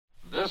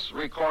This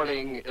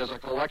recording is a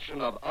collection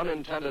of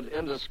unintended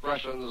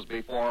indiscretions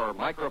before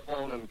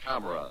microphone and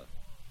camera.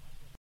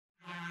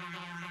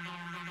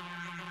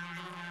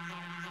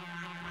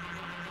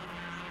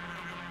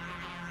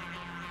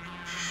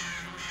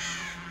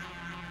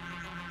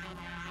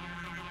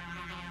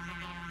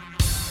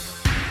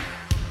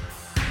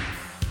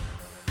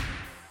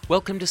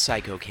 Welcome to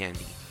Psycho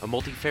Candy, a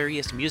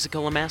multifarious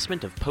musical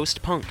amassment of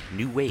post-punk,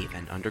 new wave,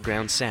 and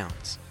underground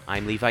sounds.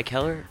 I'm Levi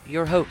Keller,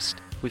 your host.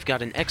 We've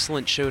got an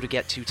excellent show to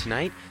get to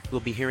tonight.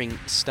 We'll be hearing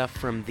stuff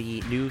from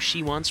the new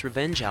She Wants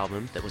Revenge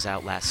album that was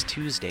out last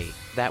Tuesday.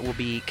 That will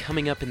be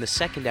coming up in the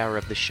second hour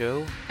of the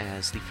show,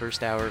 as the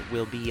first hour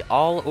will be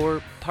all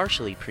or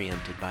partially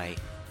preempted by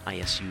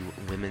ISU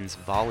women's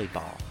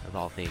volleyball, of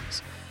all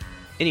things.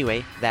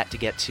 Anyway, that to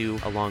get to,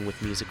 along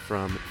with music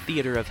from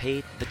Theater of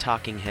Hate, The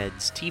Talking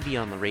Heads, TV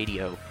on the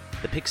Radio,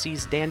 The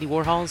Pixies, Dandy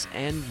Warhols,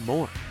 and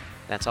more.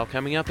 That's all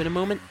coming up in a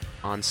moment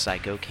on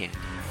Psycho Candy.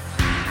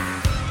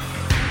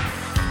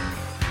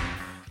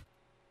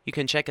 You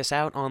can check us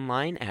out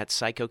online at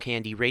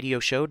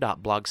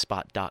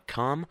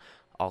psychocandyradioshow.blogspot.com,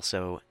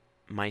 also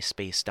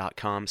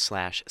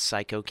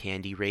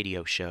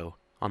myspace.com/psychocandyradioshow.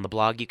 On the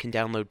blog, you can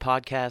download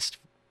podcasts,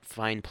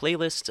 find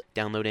playlists,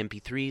 download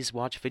MP3s,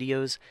 watch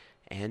videos,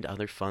 and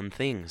other fun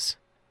things.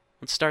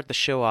 Let's start the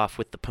show off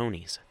with the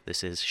Ponies.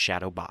 This is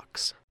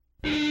Shadowbox.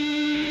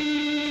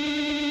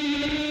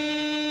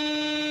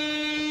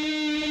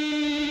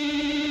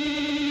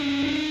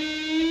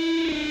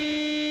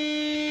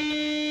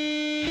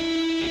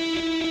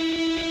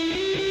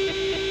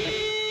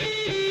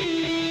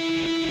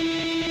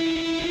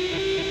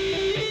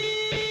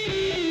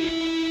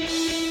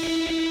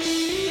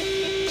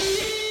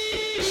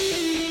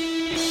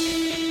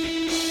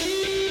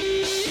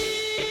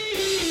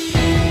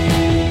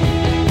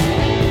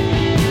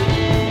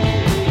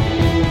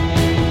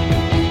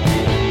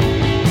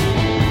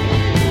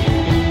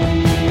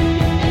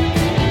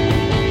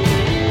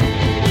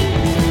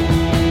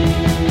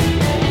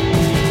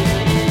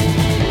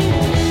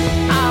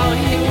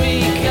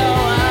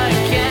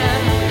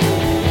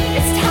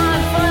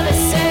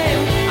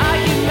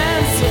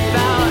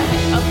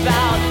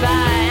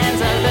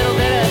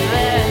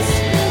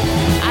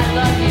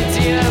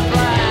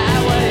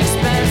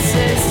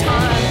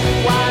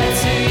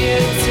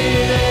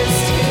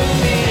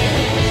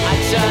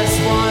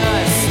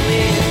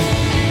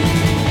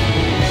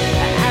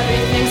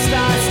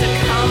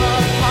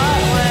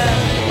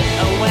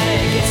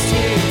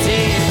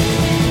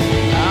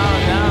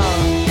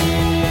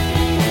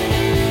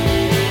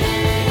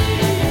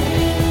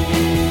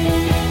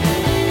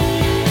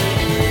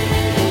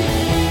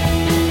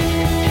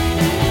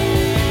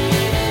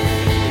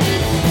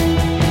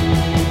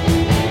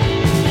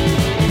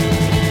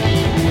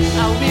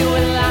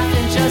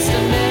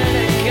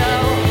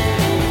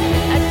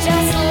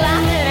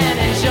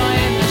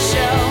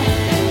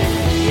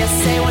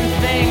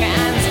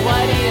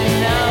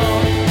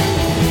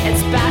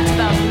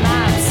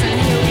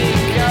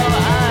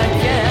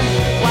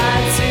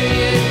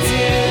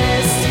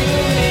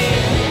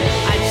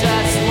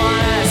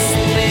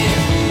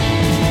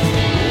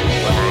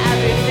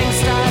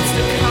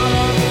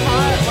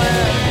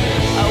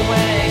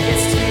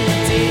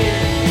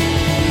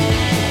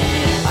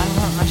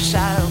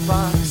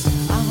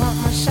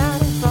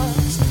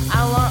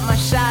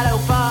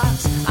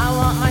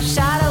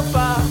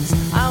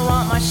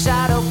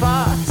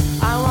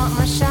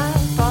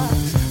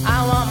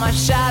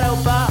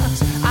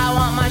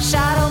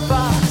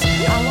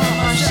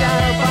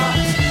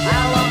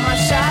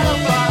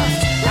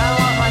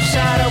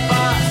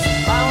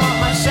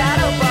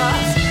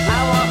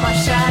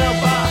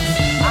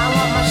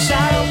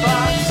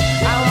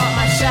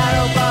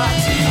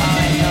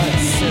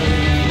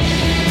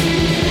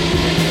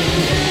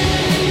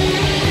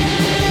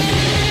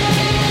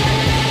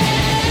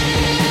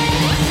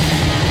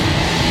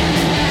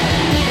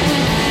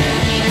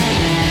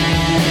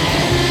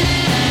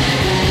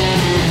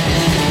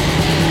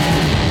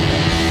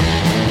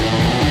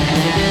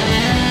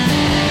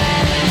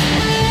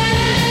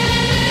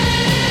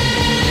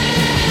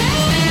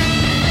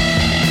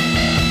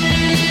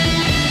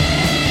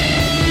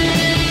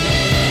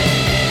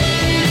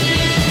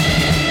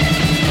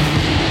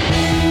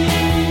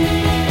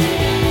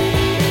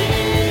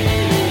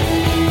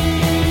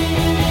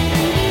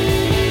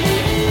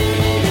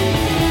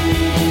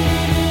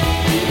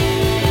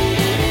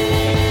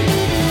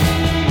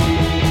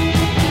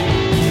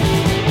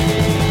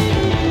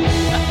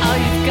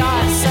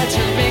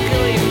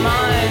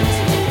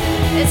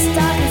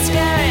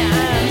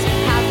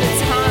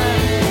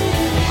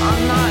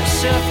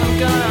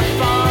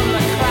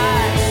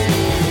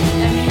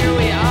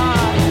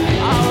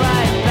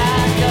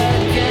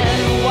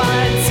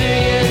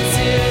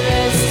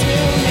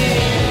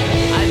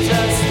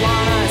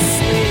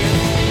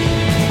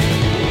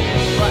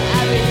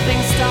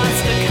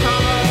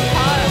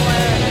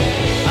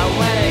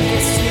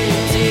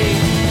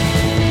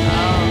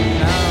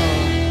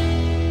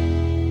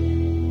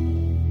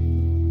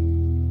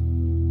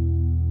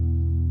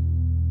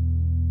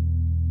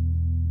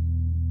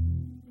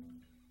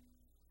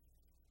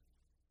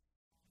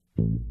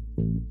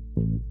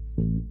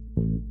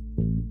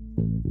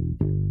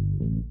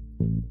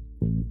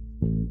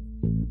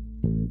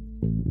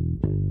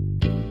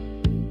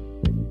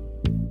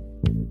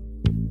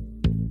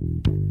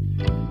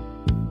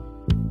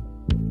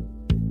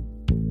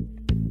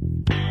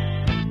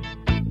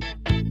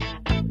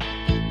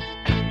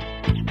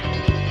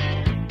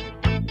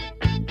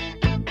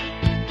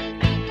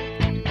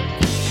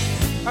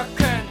 I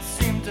can't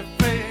seem to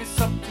face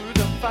up to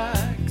the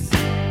facts.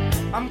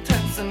 I'm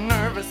tense and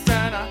nervous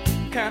and I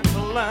can't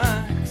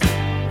relax.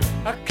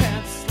 I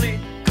can't sleep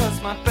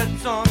 'cause my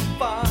bed's on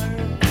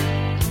fire.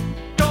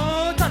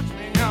 Don't touch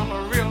me, I'm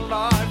a real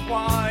live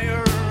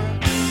wire.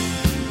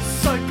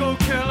 Psycho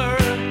killer,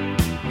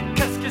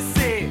 qu'est-ce que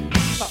c'est?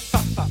 Fa fa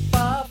fa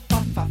fa fa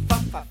fa fa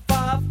fa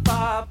fa fa.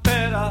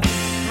 Better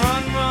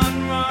run, run,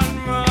 run,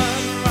 run,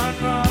 run,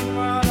 run,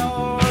 run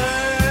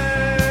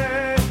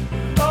away.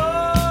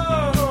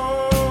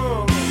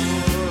 Oh,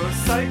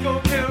 psycho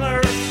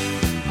killer,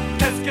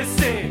 qu'est-ce que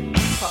c'est?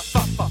 Fa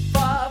fa fa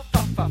fa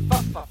fa fa fa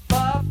fa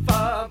fa fa.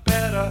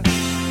 Better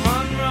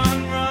run, run,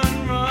 run,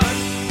 run,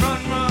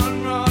 run, run,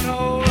 run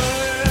away.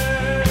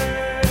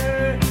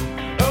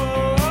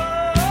 Oh,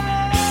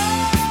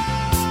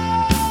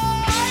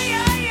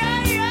 yeah, yeah,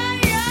 yeah,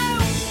 yeah.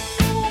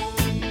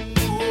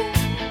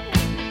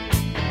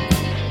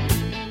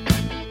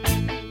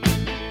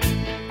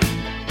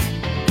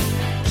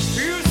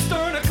 You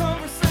start a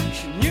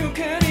conversation, you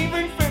can't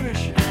even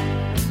finish it.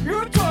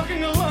 You're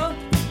talking a lot,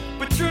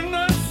 but you're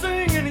not saying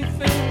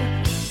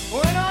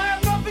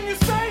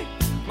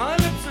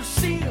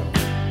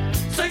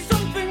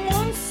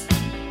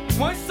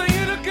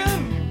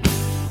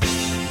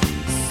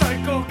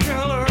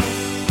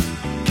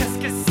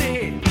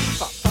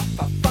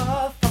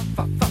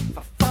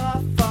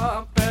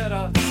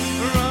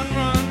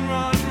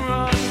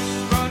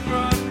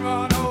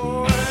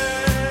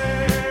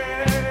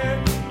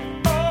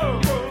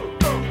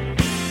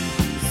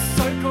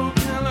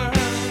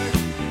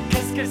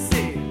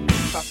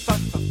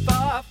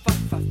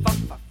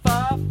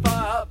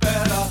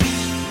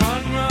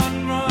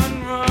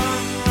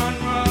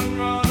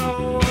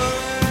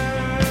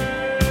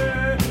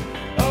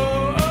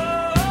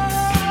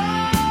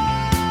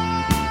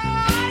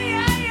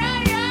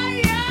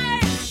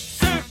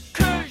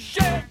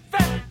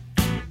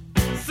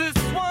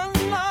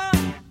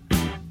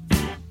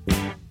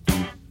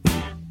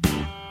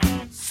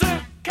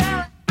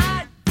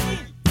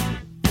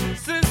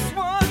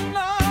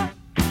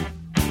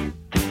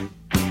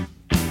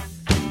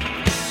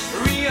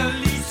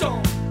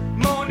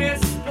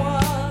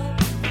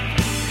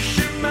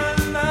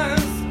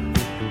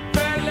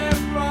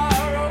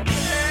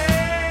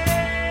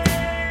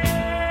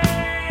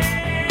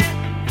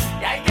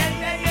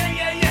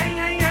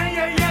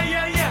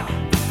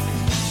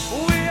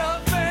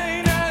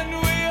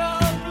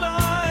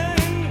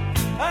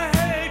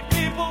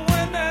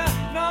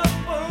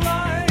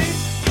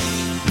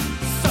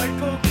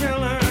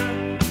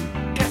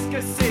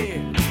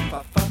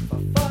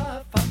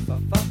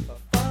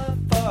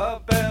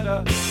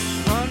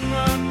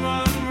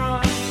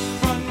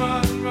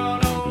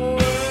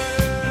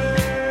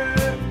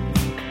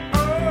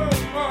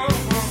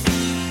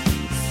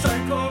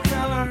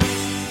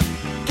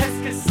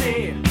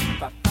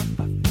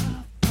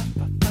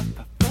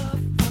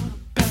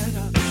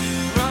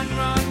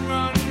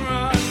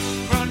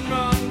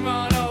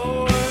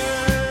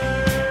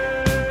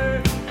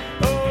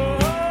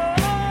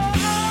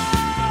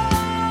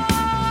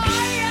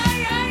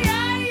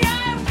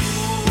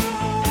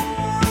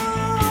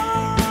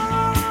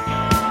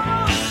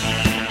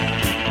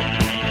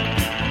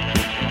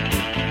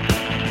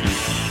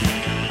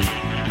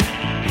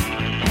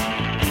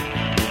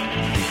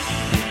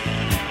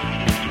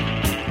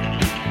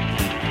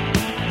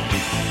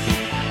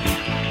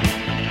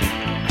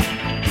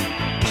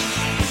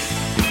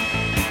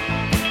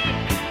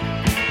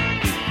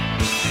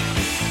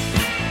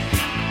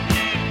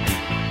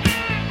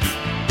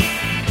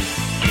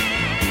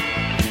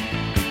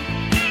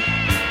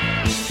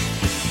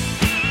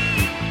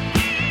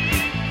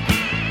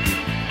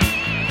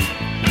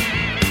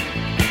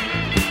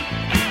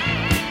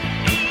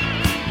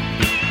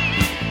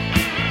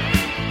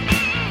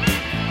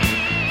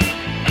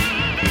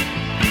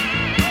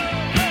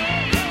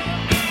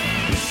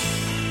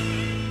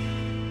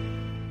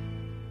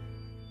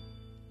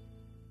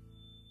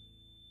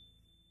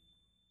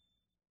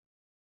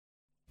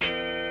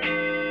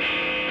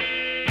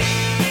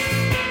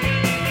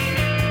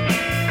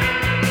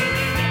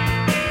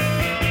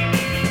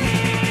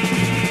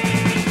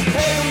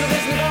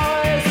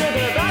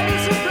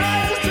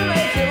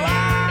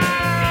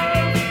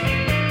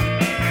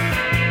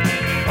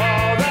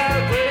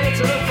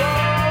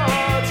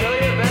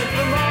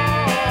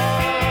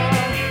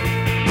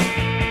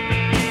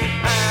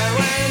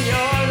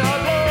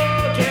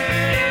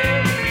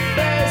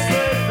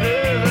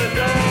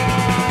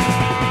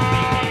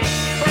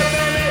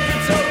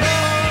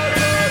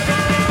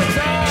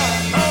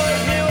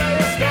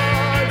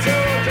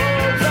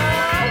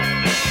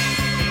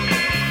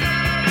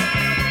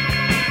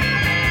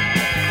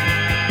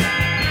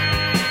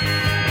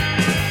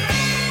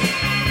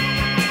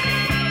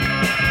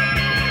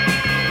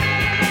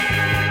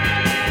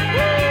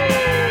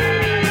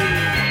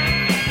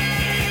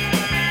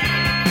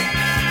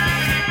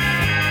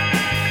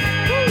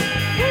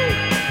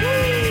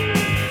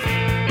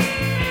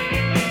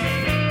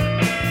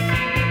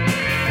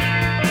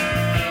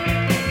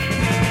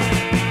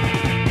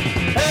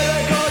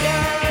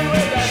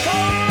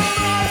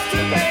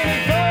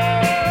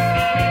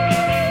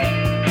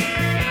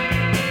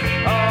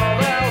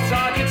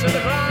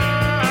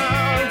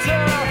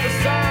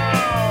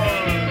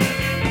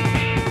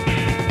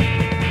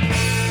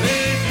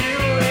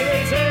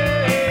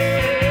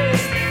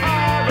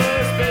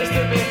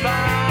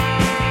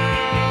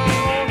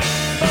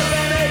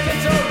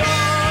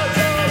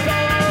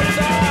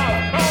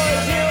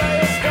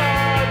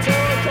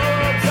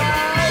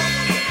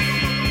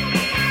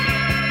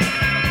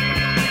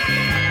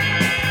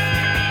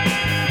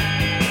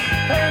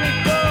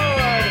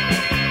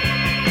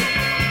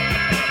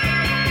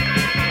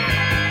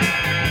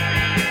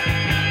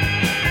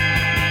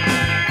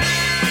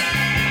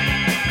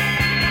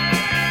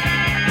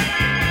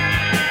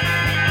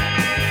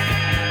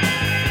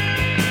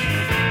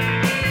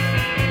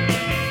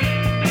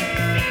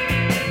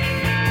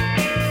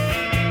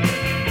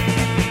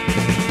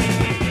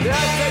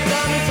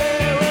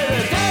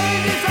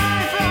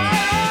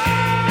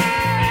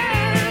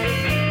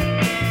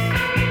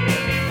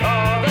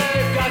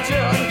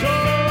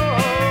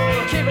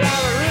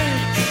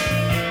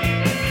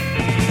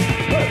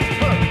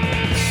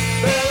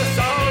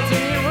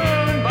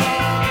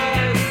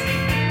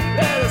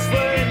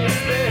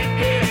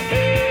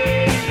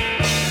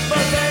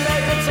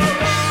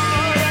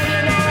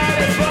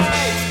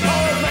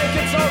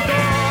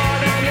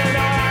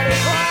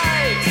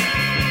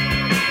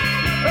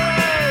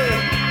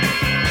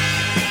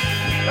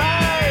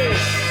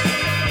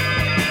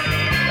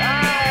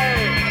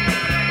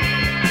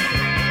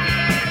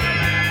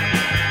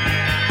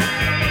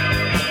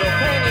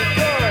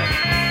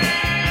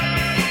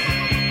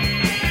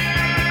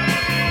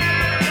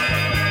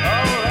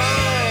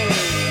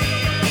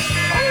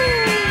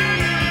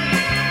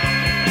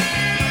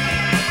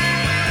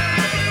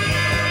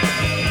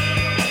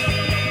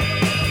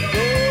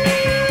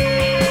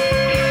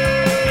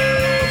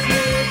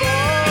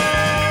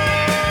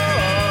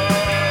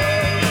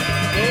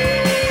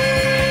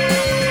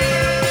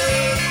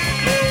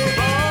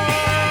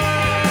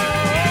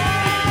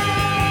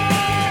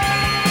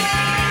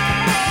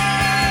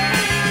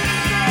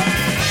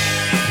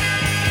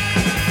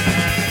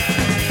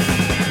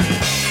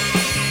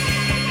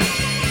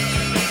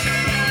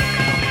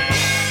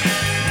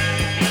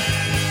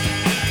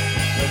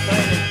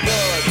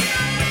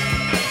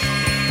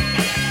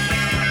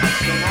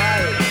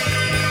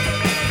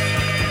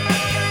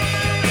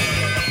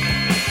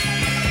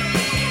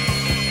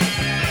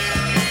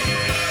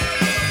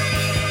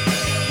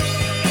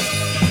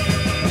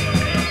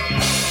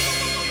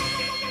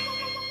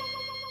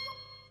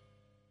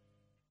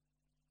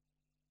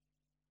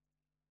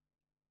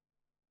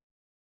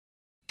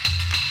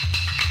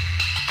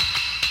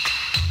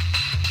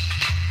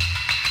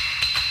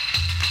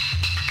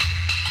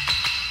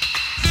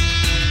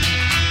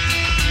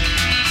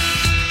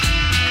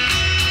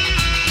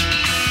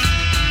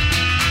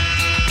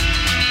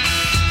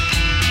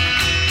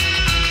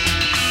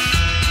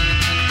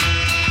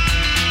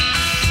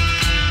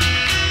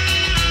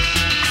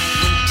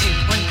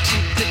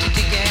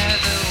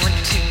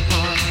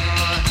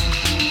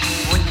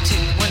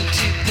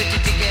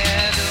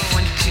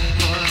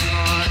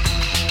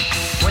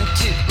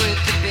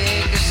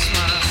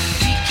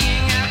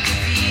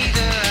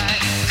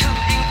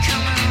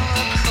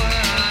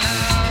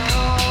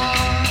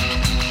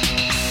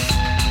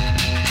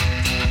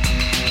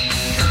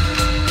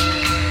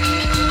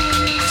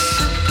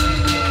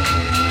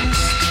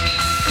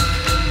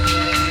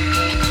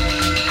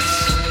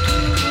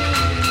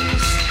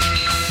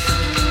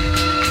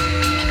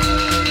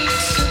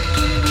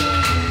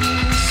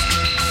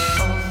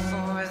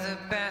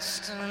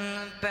best and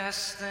the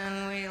best,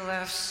 then we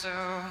left so.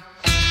 Have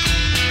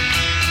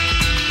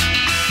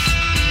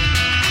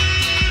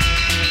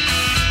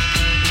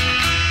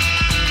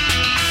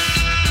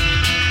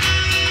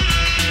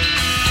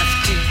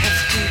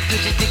to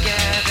put it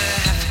together,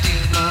 have to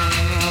more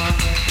and more.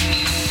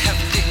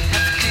 Have to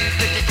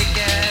put it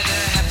together,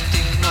 have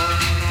to more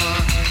and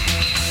more.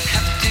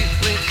 Have to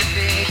with the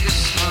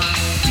biggest one.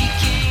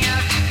 Peeking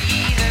out to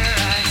either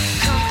eye.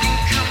 Come and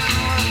look,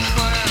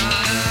 we're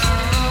on a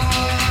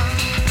roll.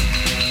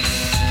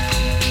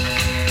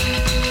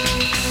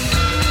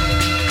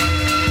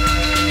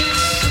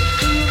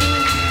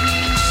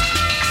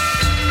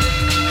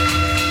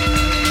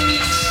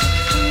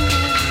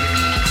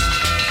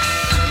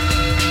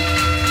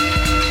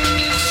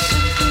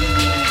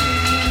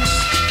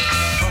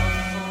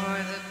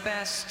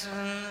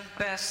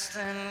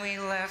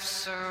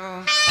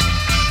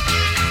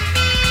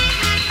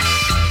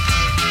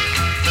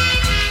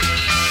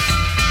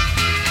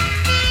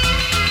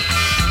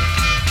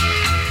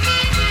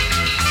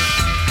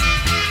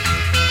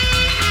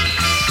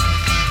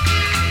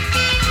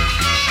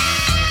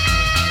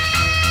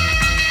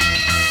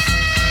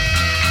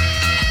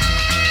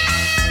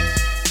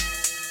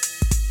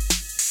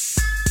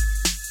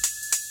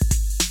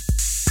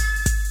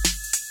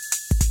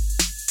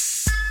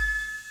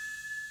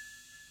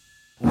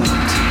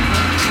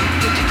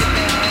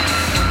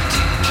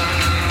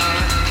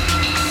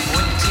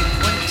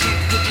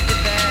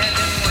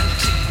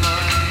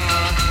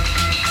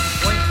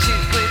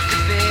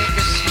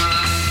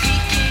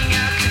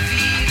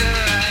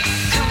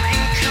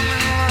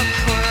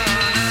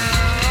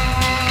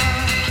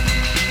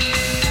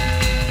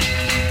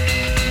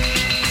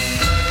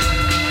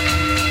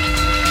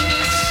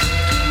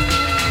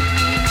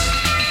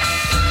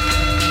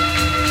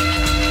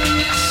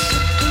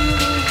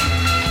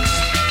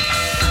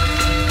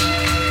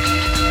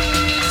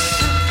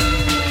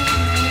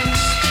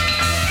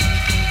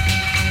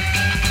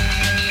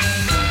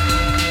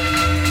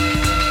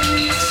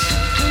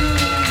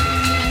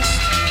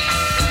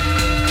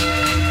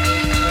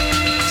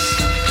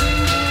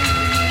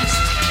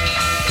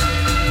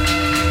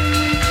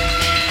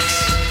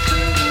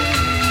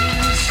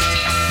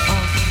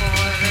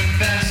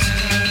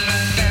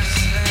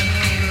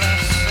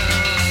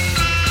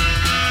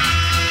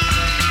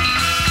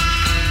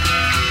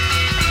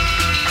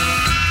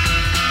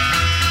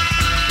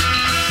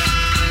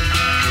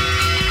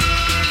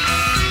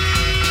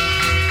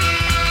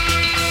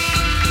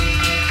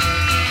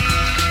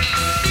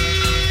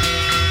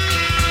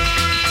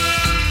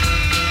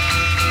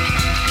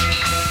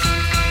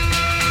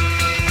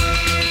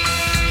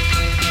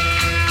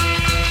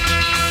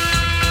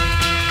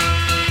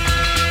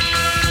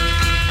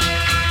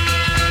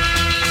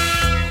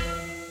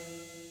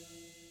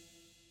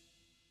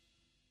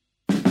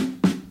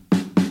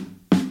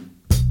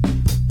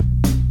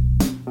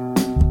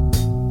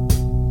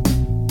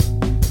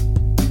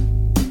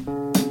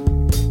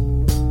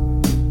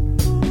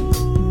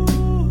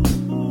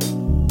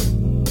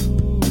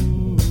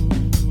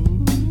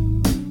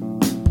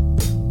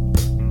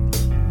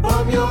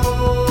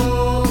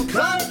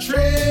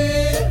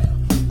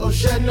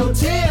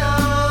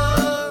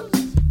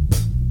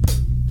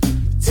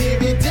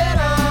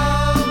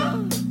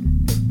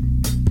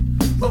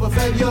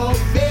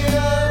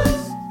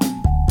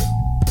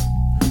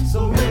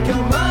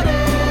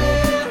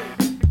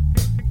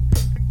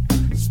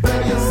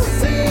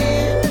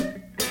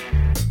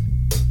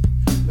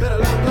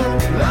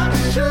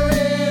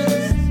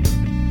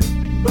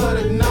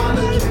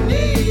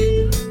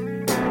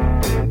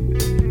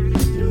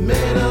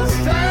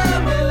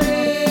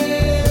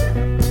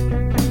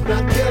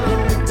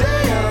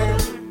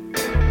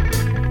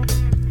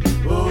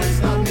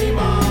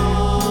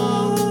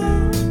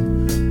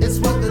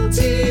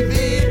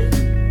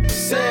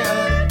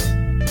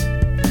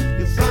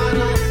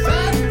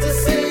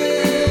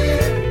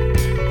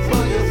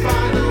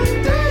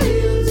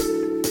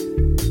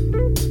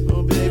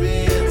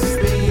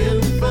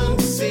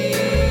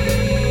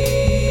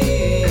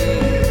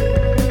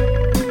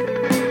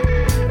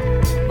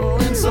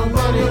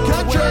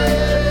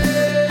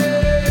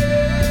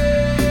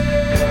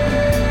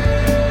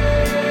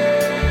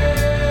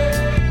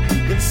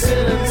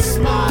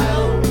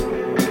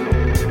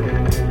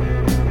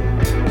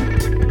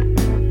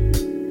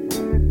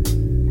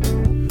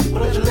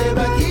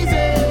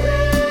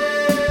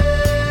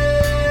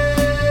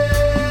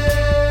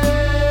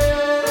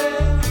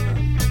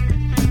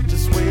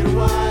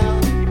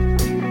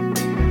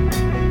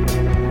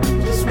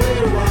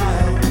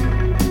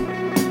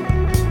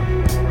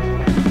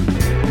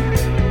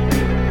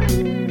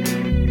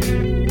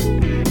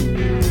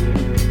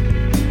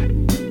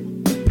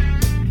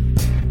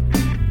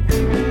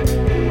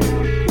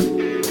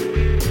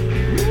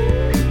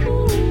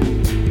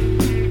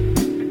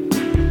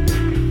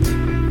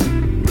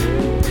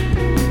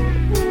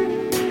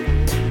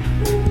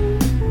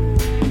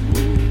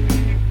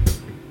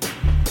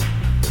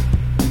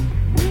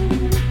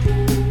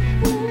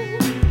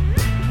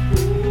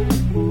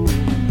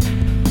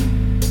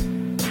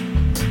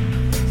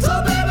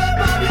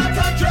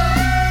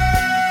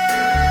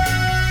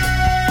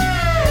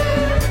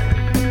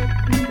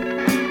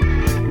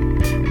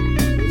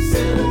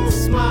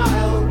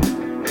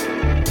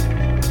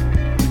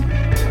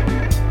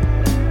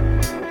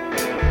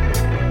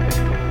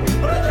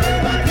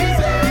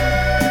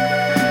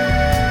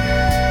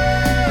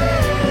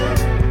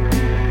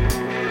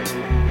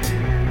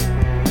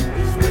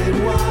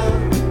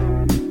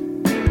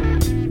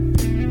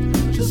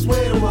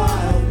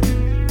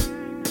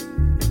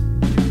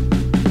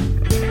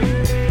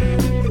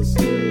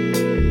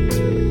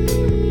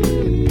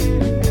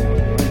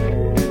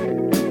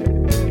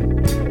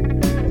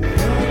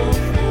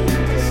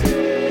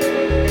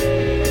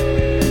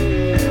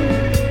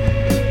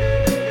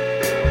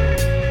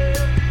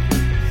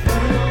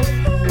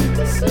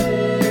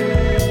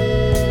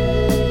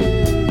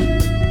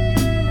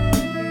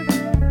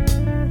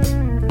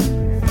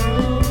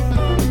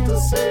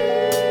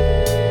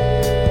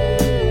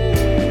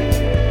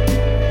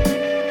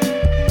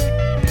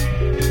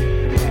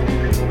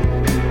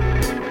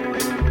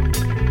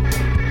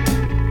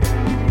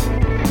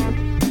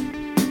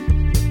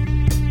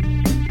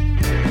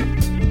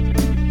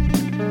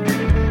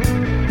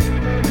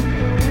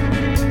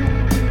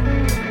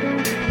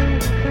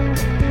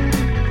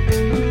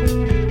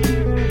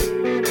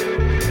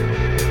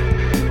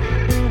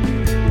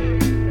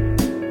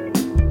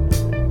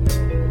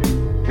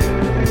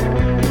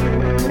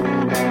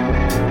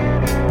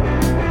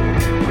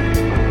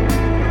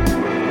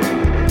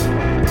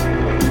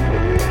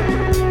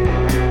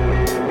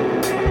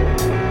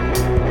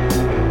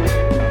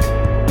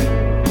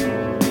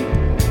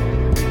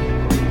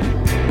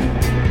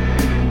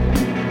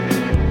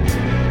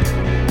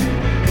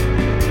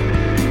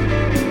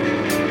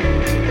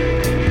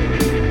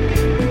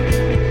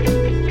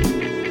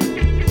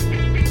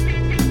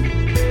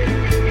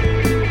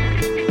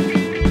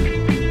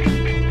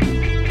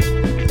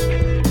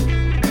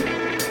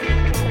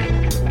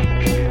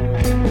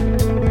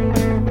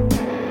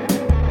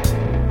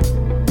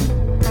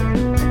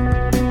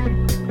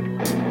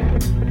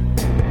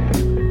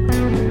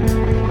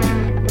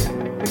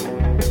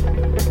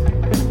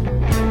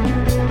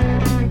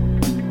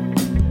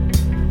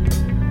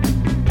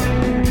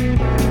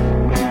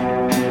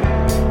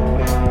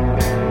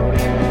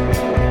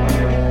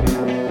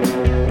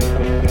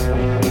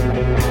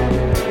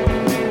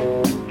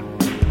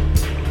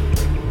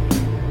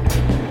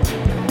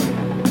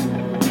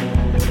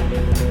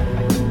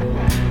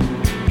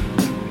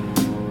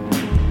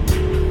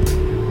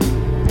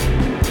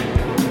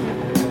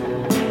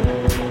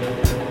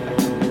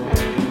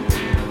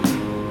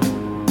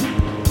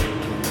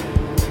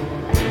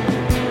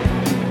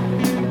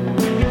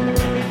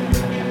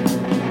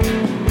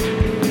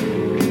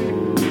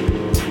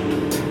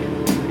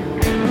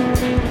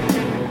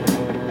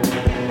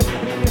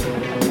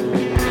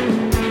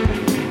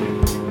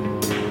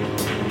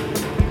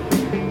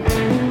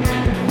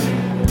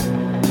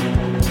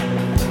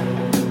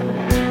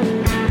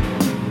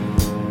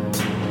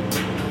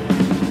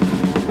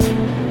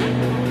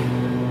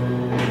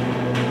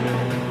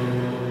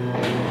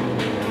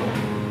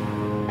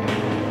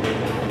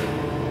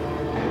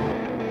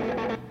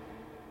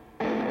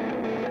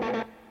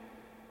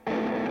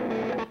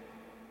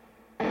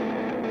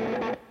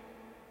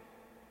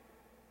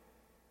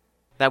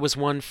 That was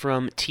one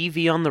from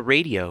TV on the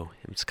Radio.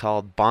 It's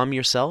called Bomb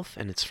Yourself,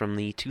 and it's from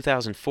the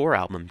 2004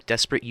 album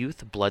Desperate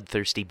Youth,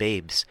 Bloodthirsty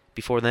Babes.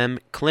 Before them,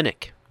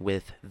 Clinic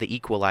with The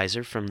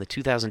Equalizer from the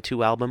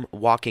 2002 album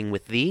Walking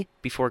with Thee.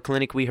 Before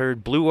Clinic, we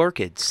heard Blue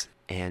Orchids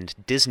and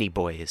Disney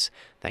Boys.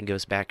 That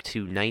goes back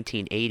to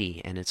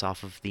 1980, and it's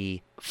off of the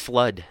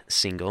Flood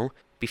single.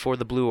 Before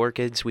the Blue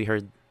Orchids, we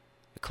heard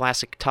the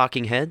classic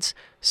Talking Heads,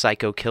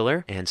 Psycho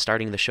Killer, and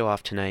starting the show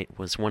off tonight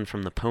was one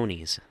from the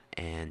Ponies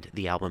and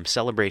the album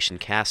Celebration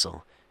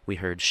Castle. We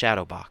heard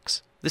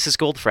Shadowbox. This is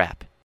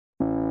Goldfrapp.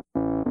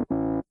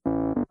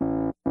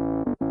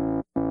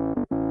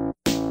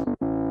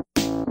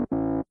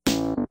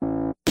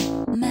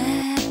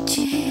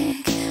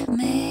 Magic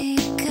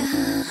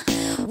maker,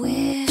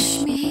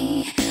 wish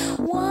me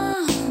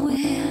one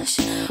wish,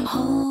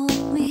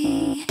 hold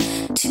me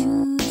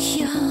to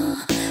your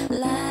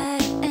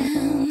light,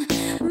 and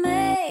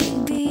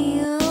maybe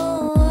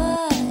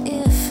what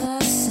if I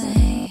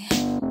say,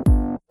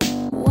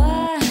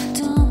 why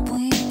don't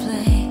we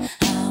play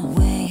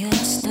away your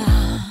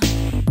star?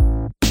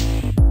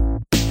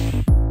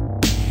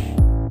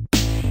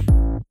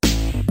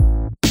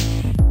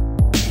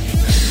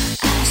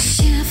 I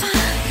shiver,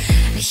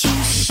 you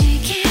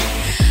shake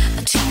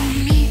it,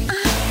 turn me on.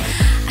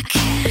 I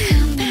can't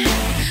help it,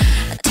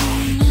 I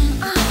don't know.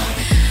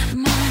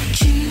 Am I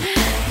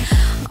dreaming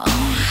or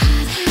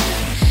hiding?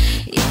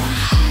 Your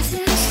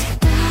hiding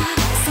back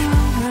for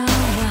a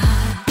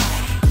while.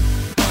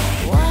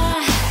 Why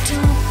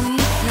don't we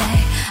play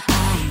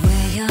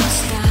away your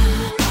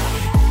style?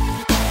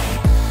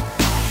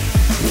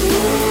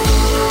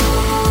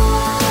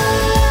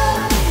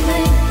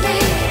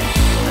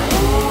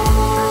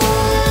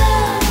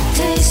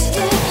 Taste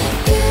it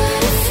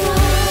beautiful.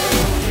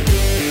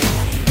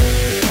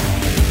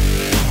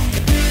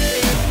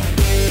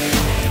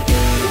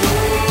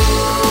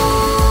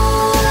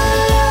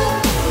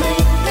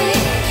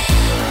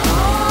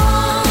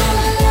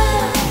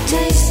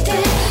 Taste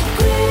it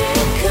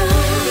critical.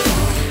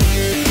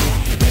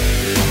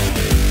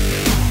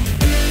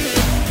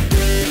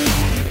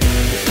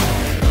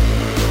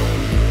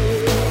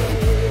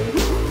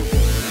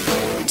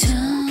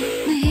 Turn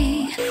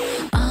me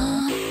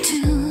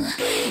onto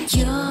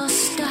your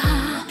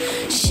star.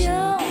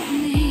 Show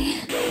me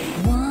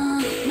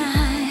one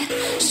night,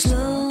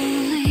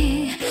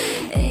 slowly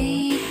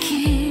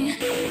aching.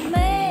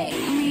 Make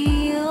me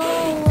your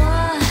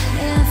what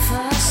if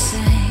I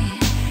say,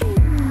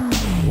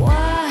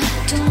 why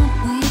don't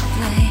we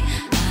play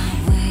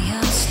away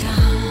your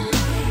star?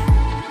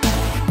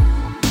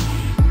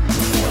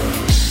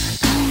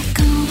 I'm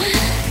going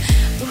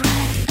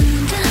right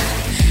under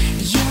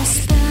your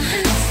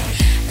spine.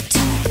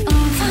 Take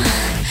over.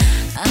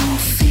 I'm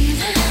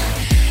feeling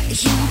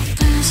your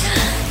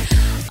passion.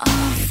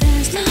 Oh,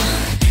 there's no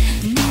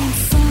need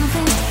for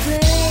this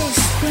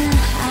place when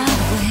I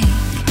wake.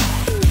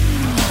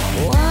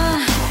 Why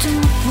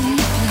don't we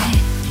play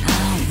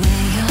away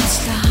your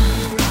star?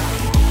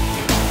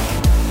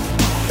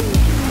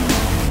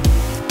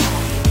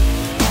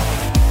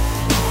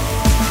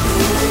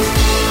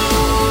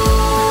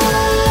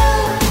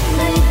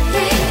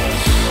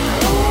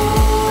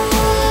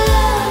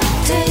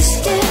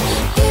 Taste it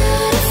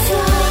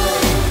beautiful.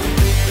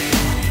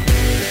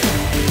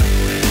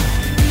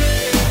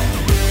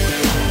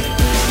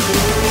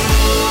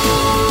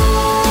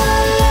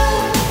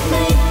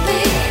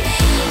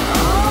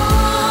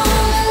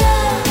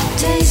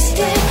 Taste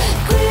it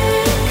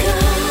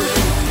critical.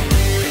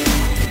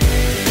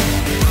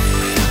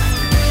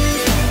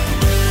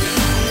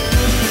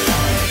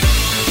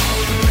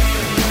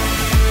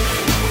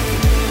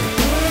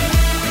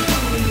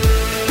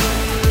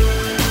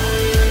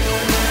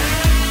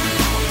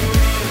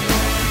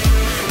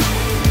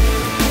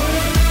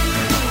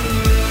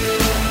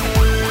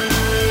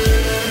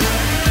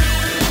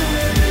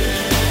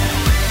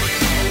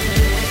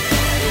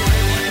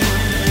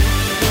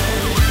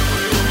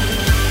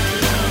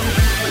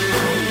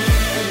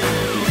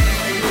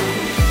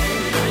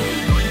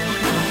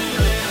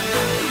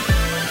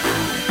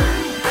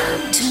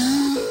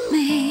 Turn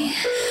me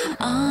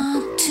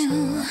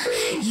onto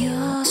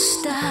your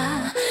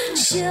star.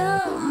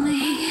 Show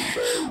me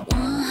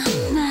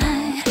one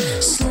night,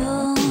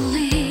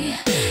 slowly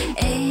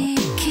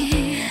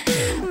aching.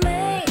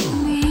 Make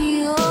me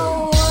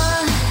your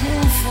what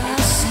if I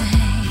say,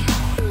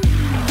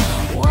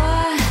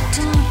 why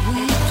don't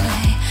we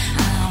play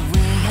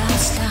away your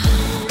star?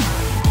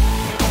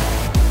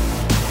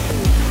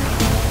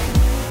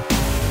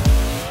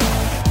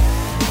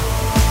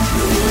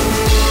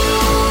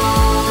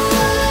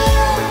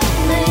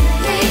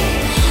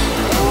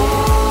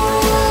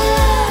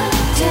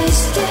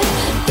 Taste it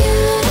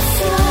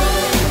beautiful.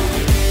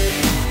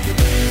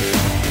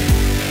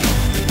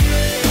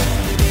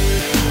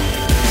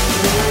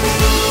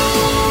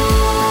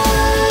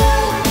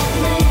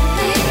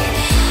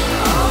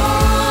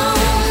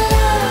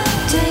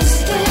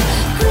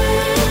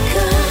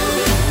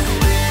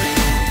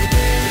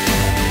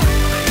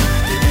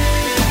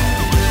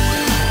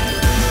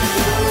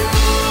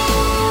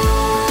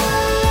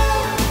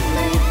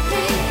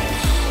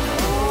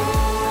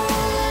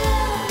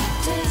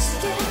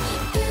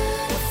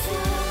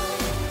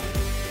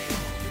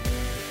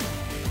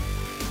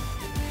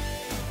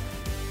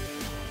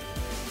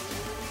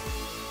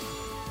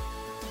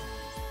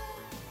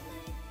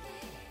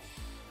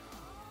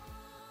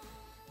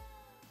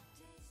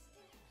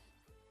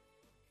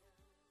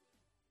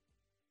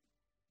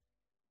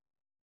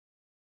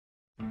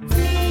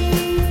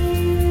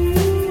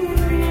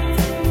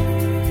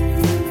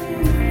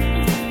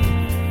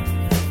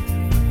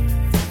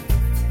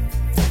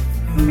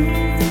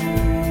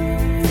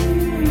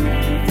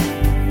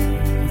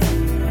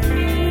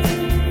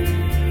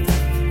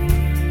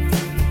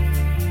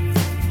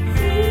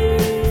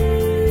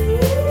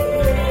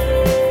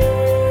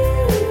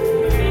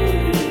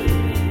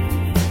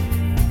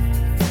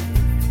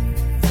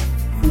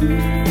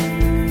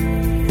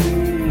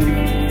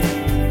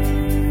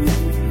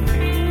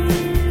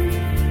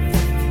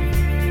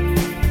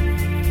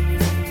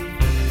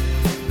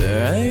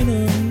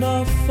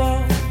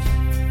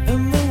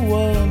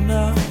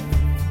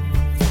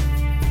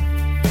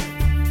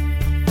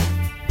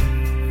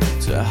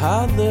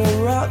 hide the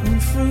rotten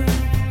fruit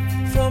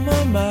from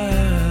my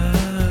mind.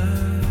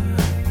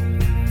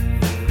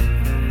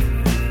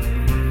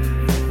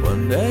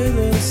 One day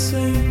they'll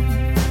sing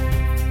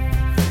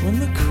when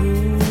the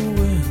cruel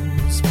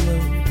winds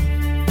blow.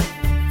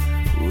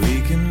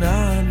 We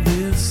cannot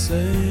be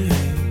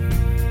saved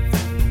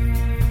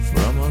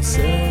from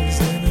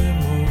ourselves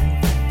anymore.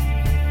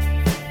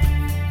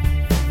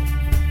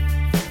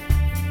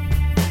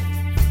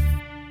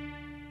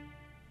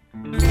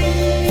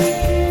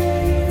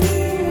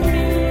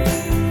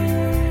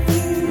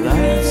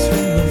 Lights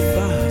from the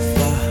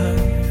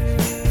fireflies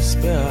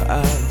spell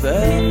out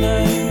their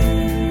name.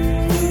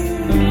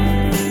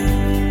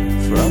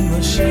 From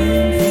the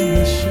shame, from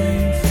the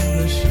shame, from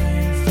the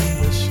shame, from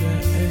the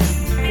shame.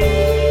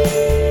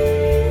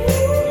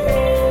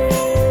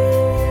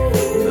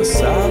 The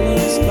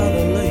silence by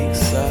the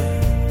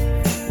lakeside,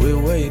 we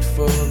wait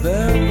for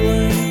their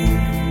blame.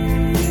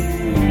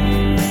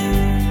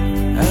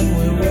 And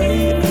we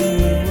wait, and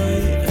we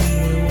wait, and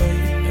we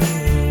wait, and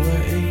we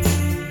wait.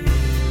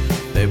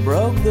 They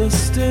broke the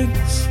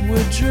sticks we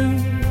drew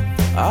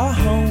our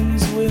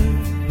homes with,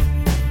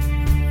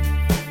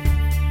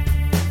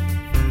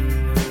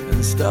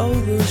 and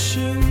stole the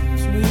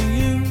shoes we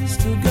used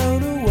to go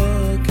to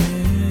work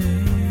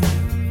in.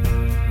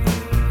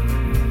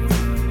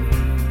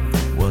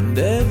 One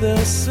day they'll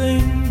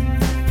sing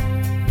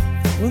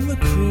when the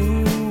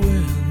cruel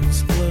winds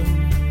blow.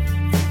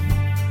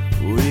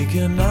 We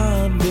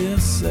cannot be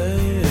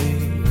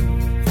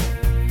saved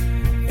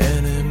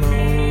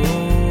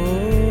anymore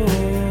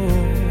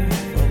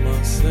from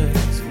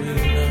ourselves, we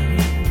know.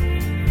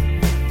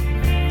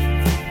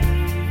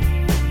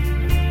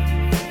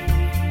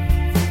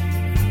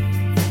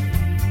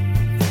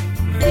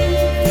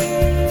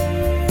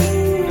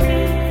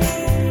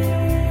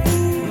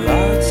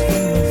 Lights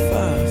from the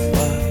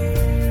firefly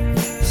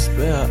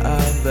spell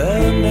out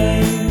their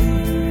name.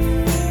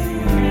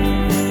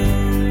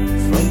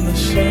 From the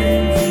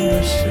shame, from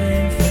the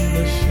shame, from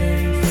the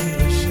shame, from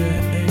the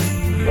shame.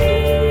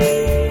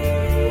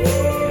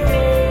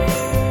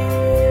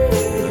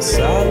 The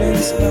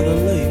silence by the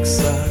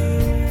lakeside,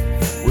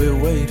 we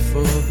wait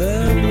for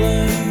their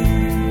blame.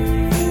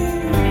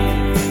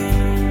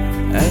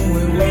 And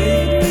we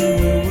wait, and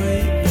we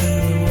wait,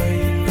 and we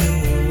wait, and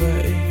we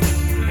wait.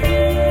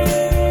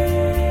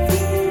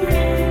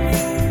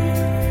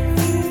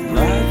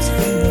 Lights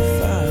from the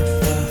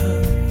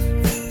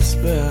fireflies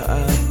spell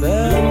out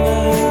their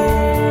name.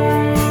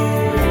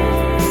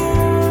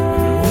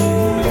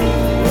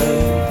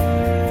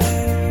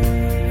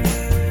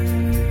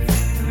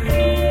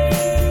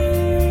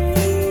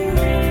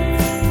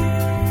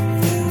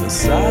 The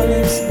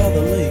silence by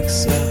the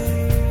lakeside,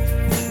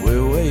 we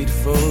wait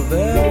for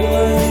their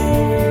blame.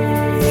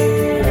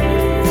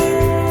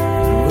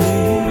 We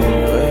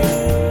wait.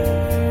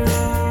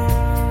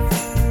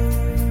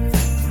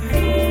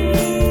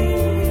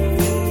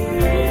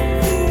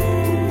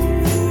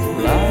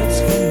 Lights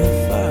from the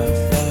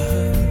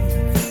fireflies.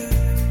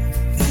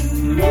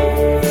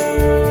 Lights from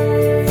the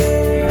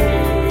fireflies.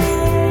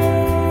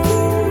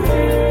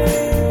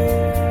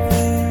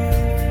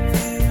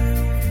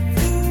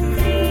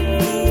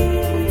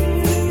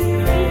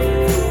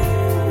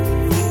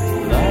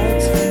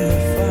 Lights from the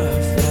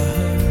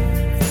fireflies.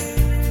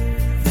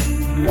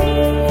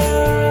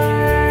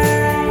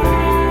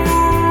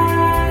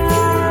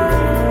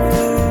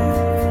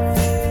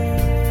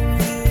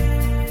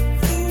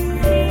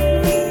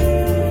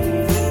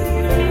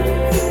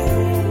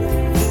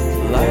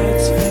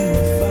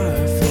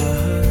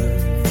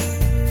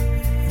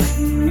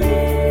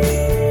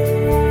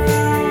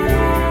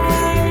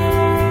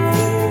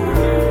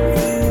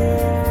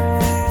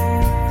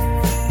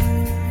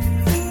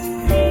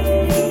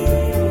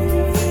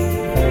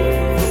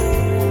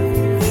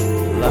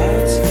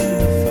 Lights from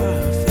the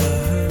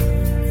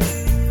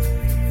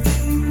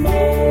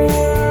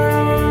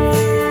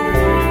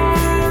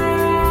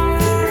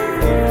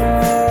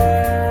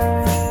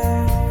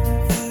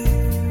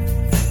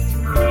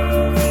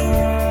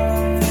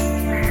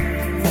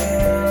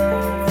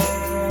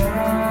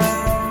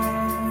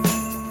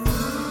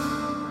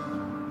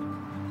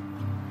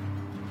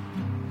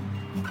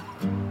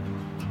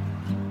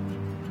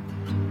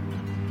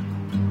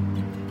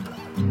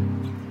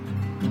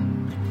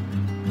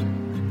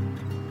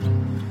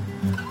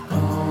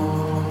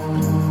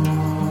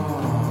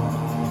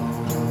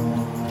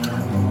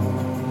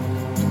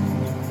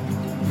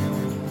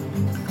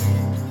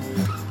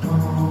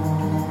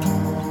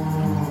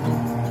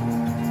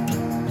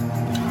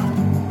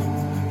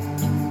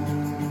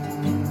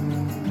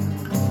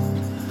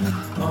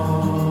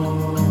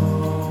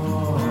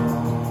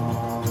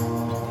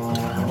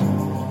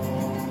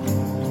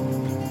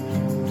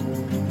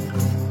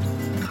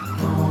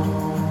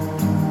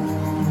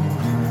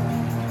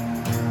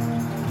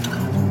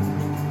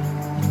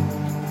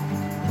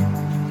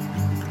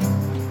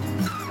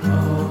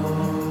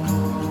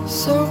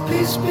So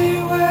peace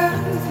be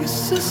with your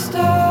sisters.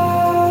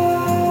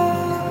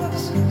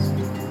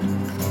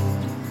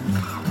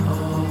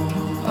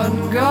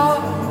 And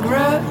God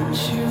grant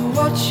you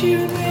what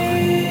you need.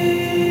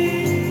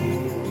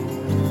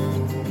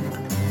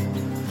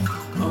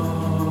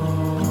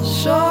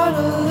 Shine a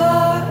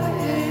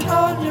light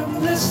on your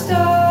blisters,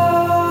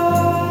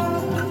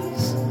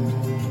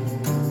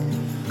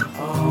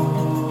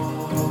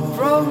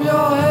 from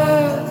your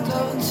head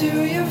down to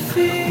your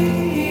feet.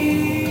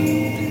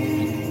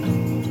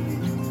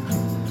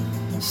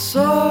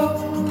 So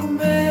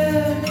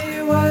many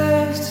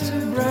ways to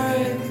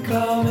break a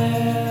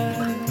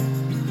man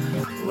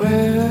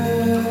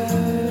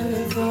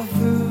with the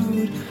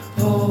food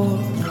or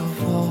the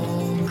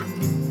fall.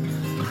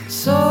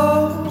 So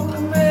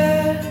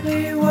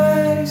many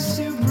ways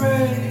to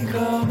break a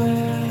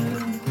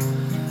man,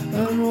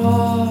 and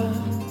one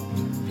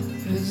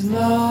is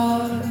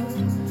not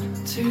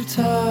to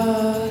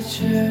touch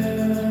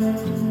him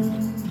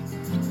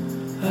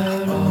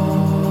at all.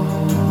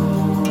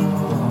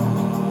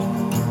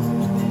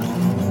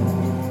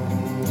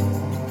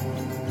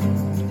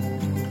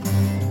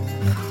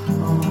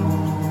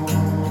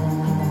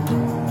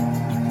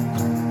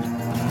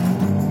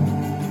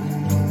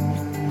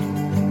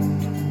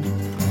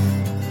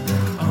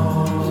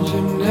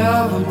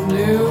 Never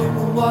knew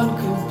one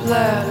could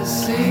plant a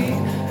seed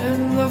in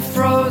the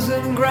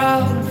frozen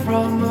ground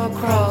from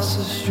across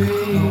the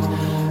street.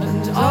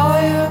 And I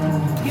am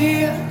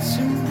here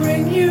to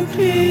bring you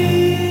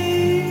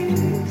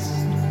peace.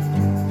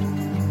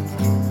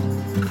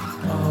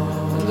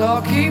 And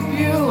I'll keep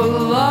you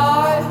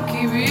alive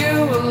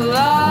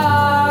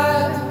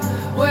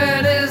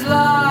when his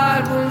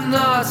light will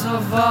not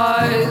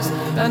suffice.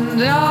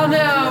 And I'll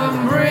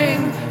never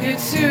bring you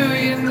to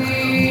your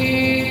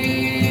knees.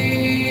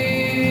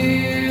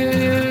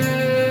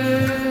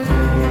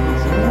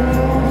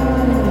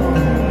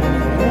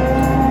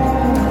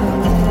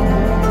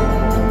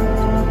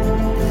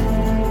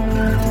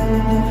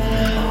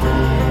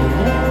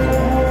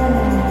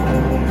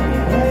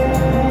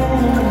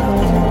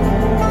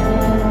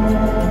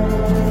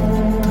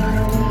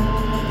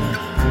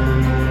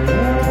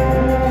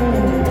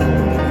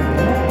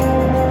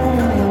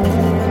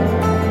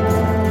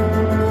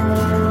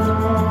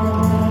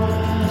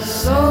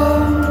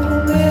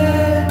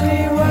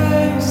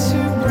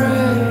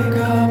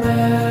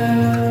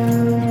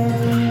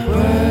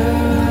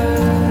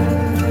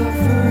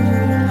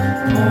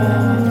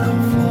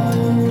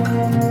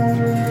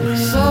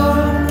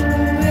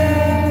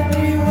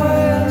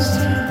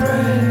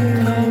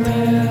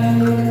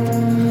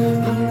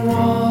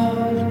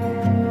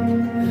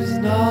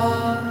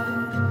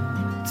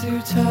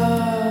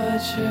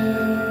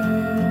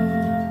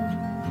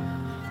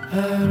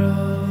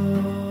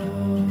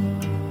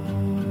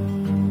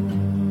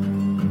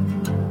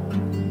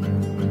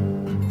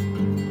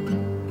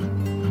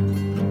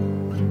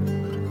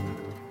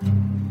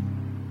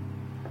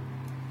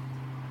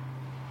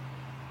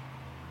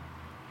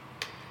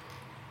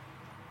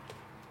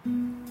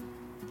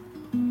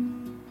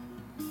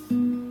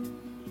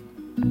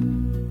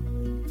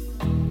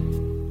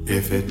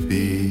 If it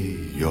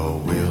be your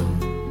will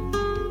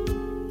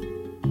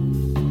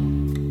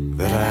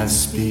that I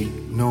speak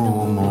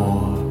no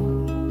more,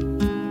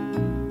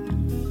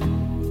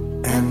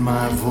 and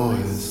my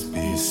voice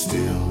be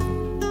still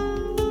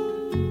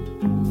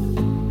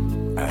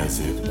as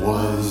it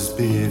was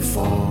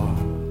before,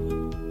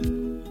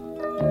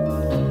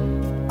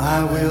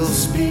 I will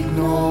speak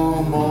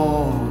no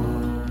more.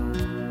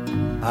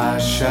 I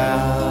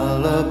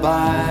shall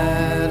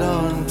abide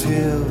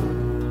until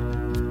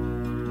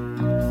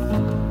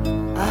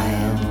I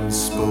am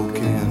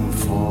spoken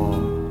for.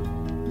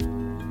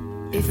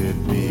 If it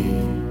be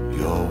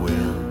your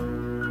will,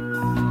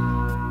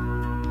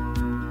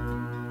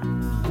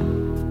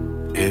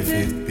 if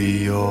it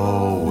be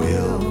your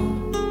will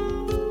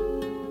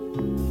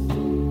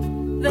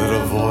that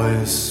a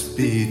voice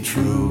be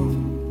true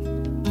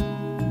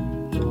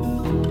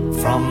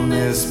from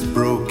this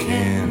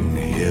broken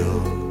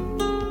hill,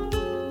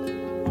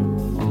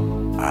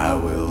 I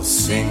will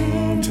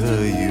sing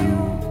to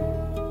you.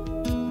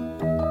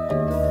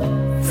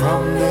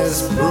 From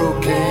this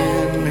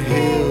broken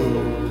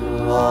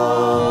hill,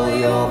 all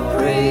your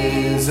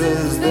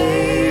praises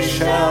they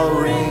shall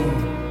ring.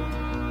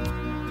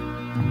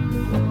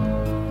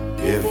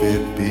 If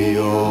it be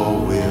your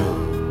will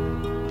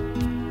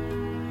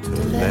to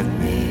let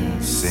me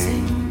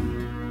sing.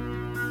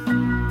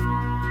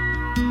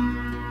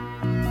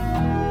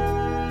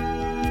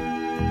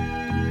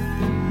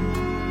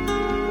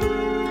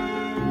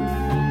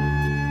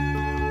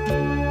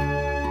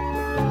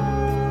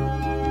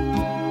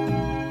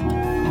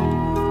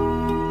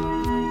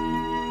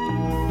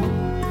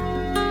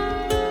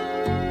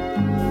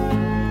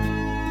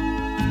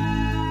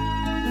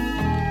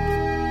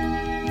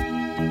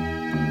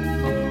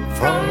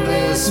 From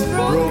this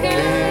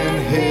broken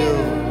hill,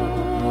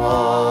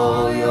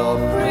 all your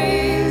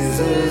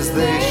praises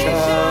they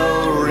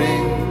shall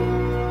ring.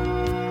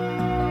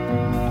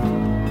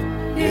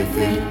 If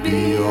it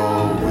be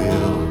your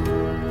will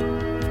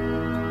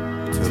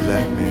to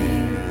let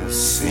me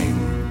sing.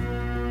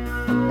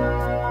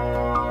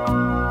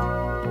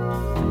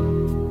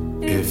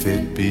 If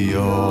it be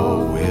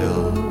your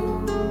will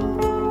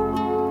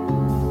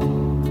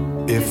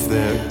if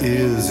there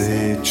is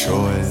a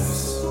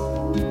choice,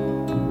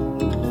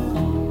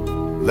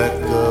 let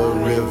the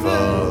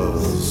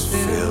rivers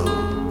fill,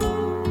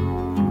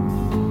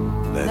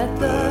 let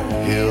the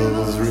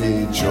hills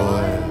rejoice.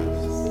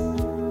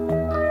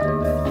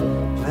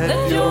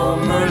 Let your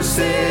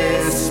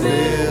mercy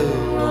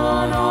spill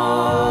on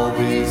all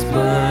these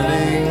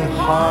burning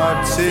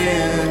hearts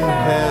in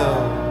hell.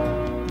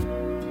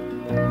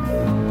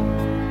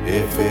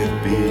 If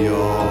it be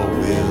your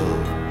will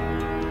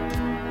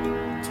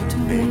to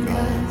make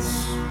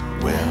us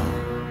well,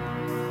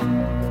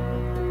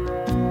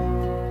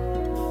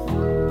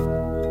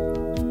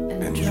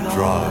 and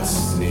draw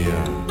us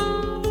near,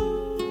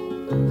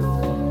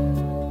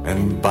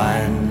 and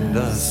bind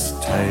us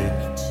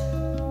tight.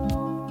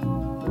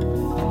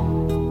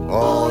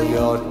 All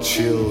your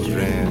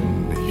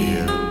children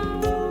here,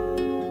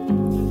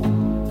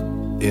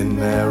 in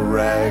their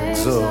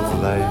rags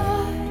of light,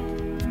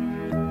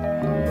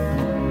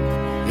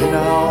 in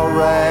our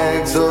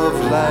rags of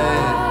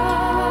light,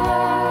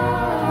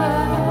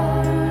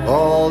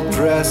 all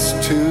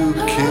dressed to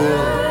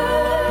kill,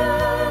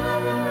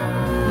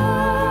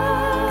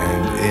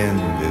 and in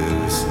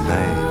this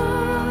night,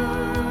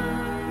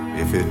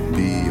 if it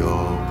be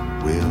your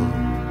will,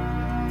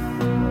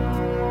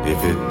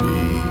 if it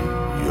be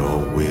your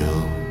will.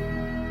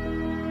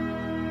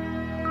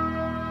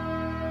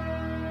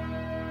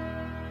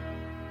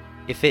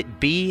 If It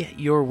Be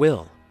Your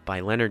Will by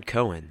Leonard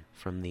Cohen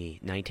from the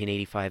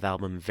 1985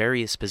 album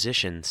Various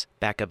Positions.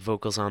 Backup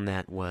vocals on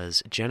that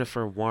was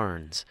Jennifer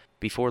Warnes.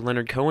 Before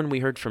Leonard Cohen,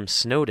 we heard from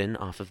Snowden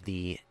off of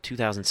the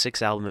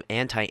 2006 album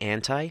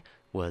Anti-Anti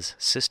was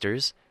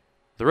Sisters.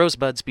 The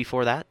Rosebuds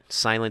before that,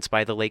 Silence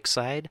by the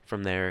Lakeside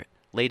from their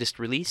latest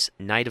release,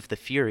 Night of the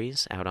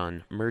Furies, out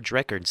on Merge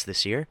Records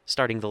this year.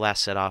 Starting the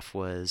last set off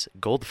was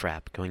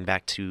Goldfrapp, going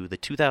back to the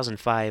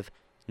 2005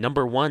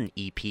 #1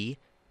 EP,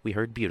 we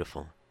heard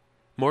Beautiful.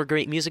 More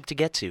great music to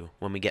get to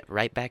when we get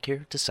right back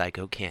here to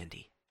Psycho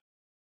Candy.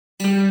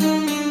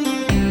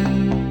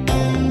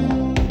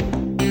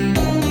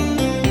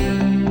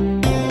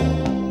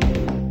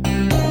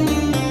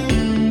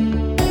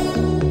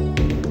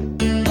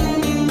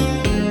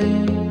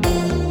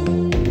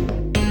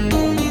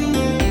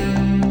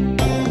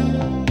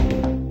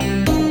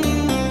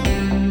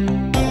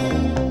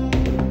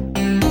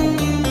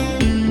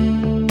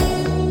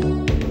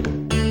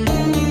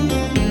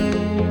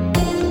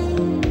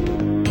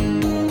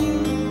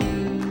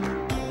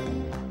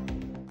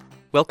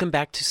 Welcome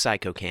back to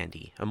Psycho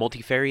Candy, a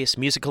multifarious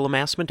musical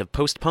amassment of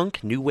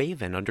post-punk, new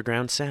wave, and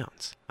underground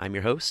sounds. I'm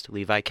your host,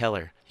 Levi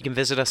Keller. You can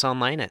visit us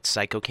online at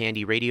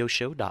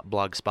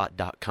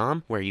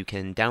psychocandyradioshow.blogspot.com, where you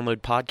can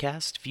download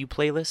podcasts, view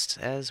playlists,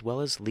 as well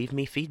as leave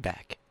me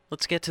feedback.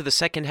 Let's get to the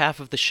second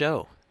half of the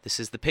show. This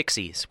is the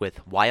Pixies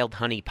with Wild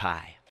Honey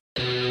Pie.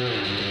 Honey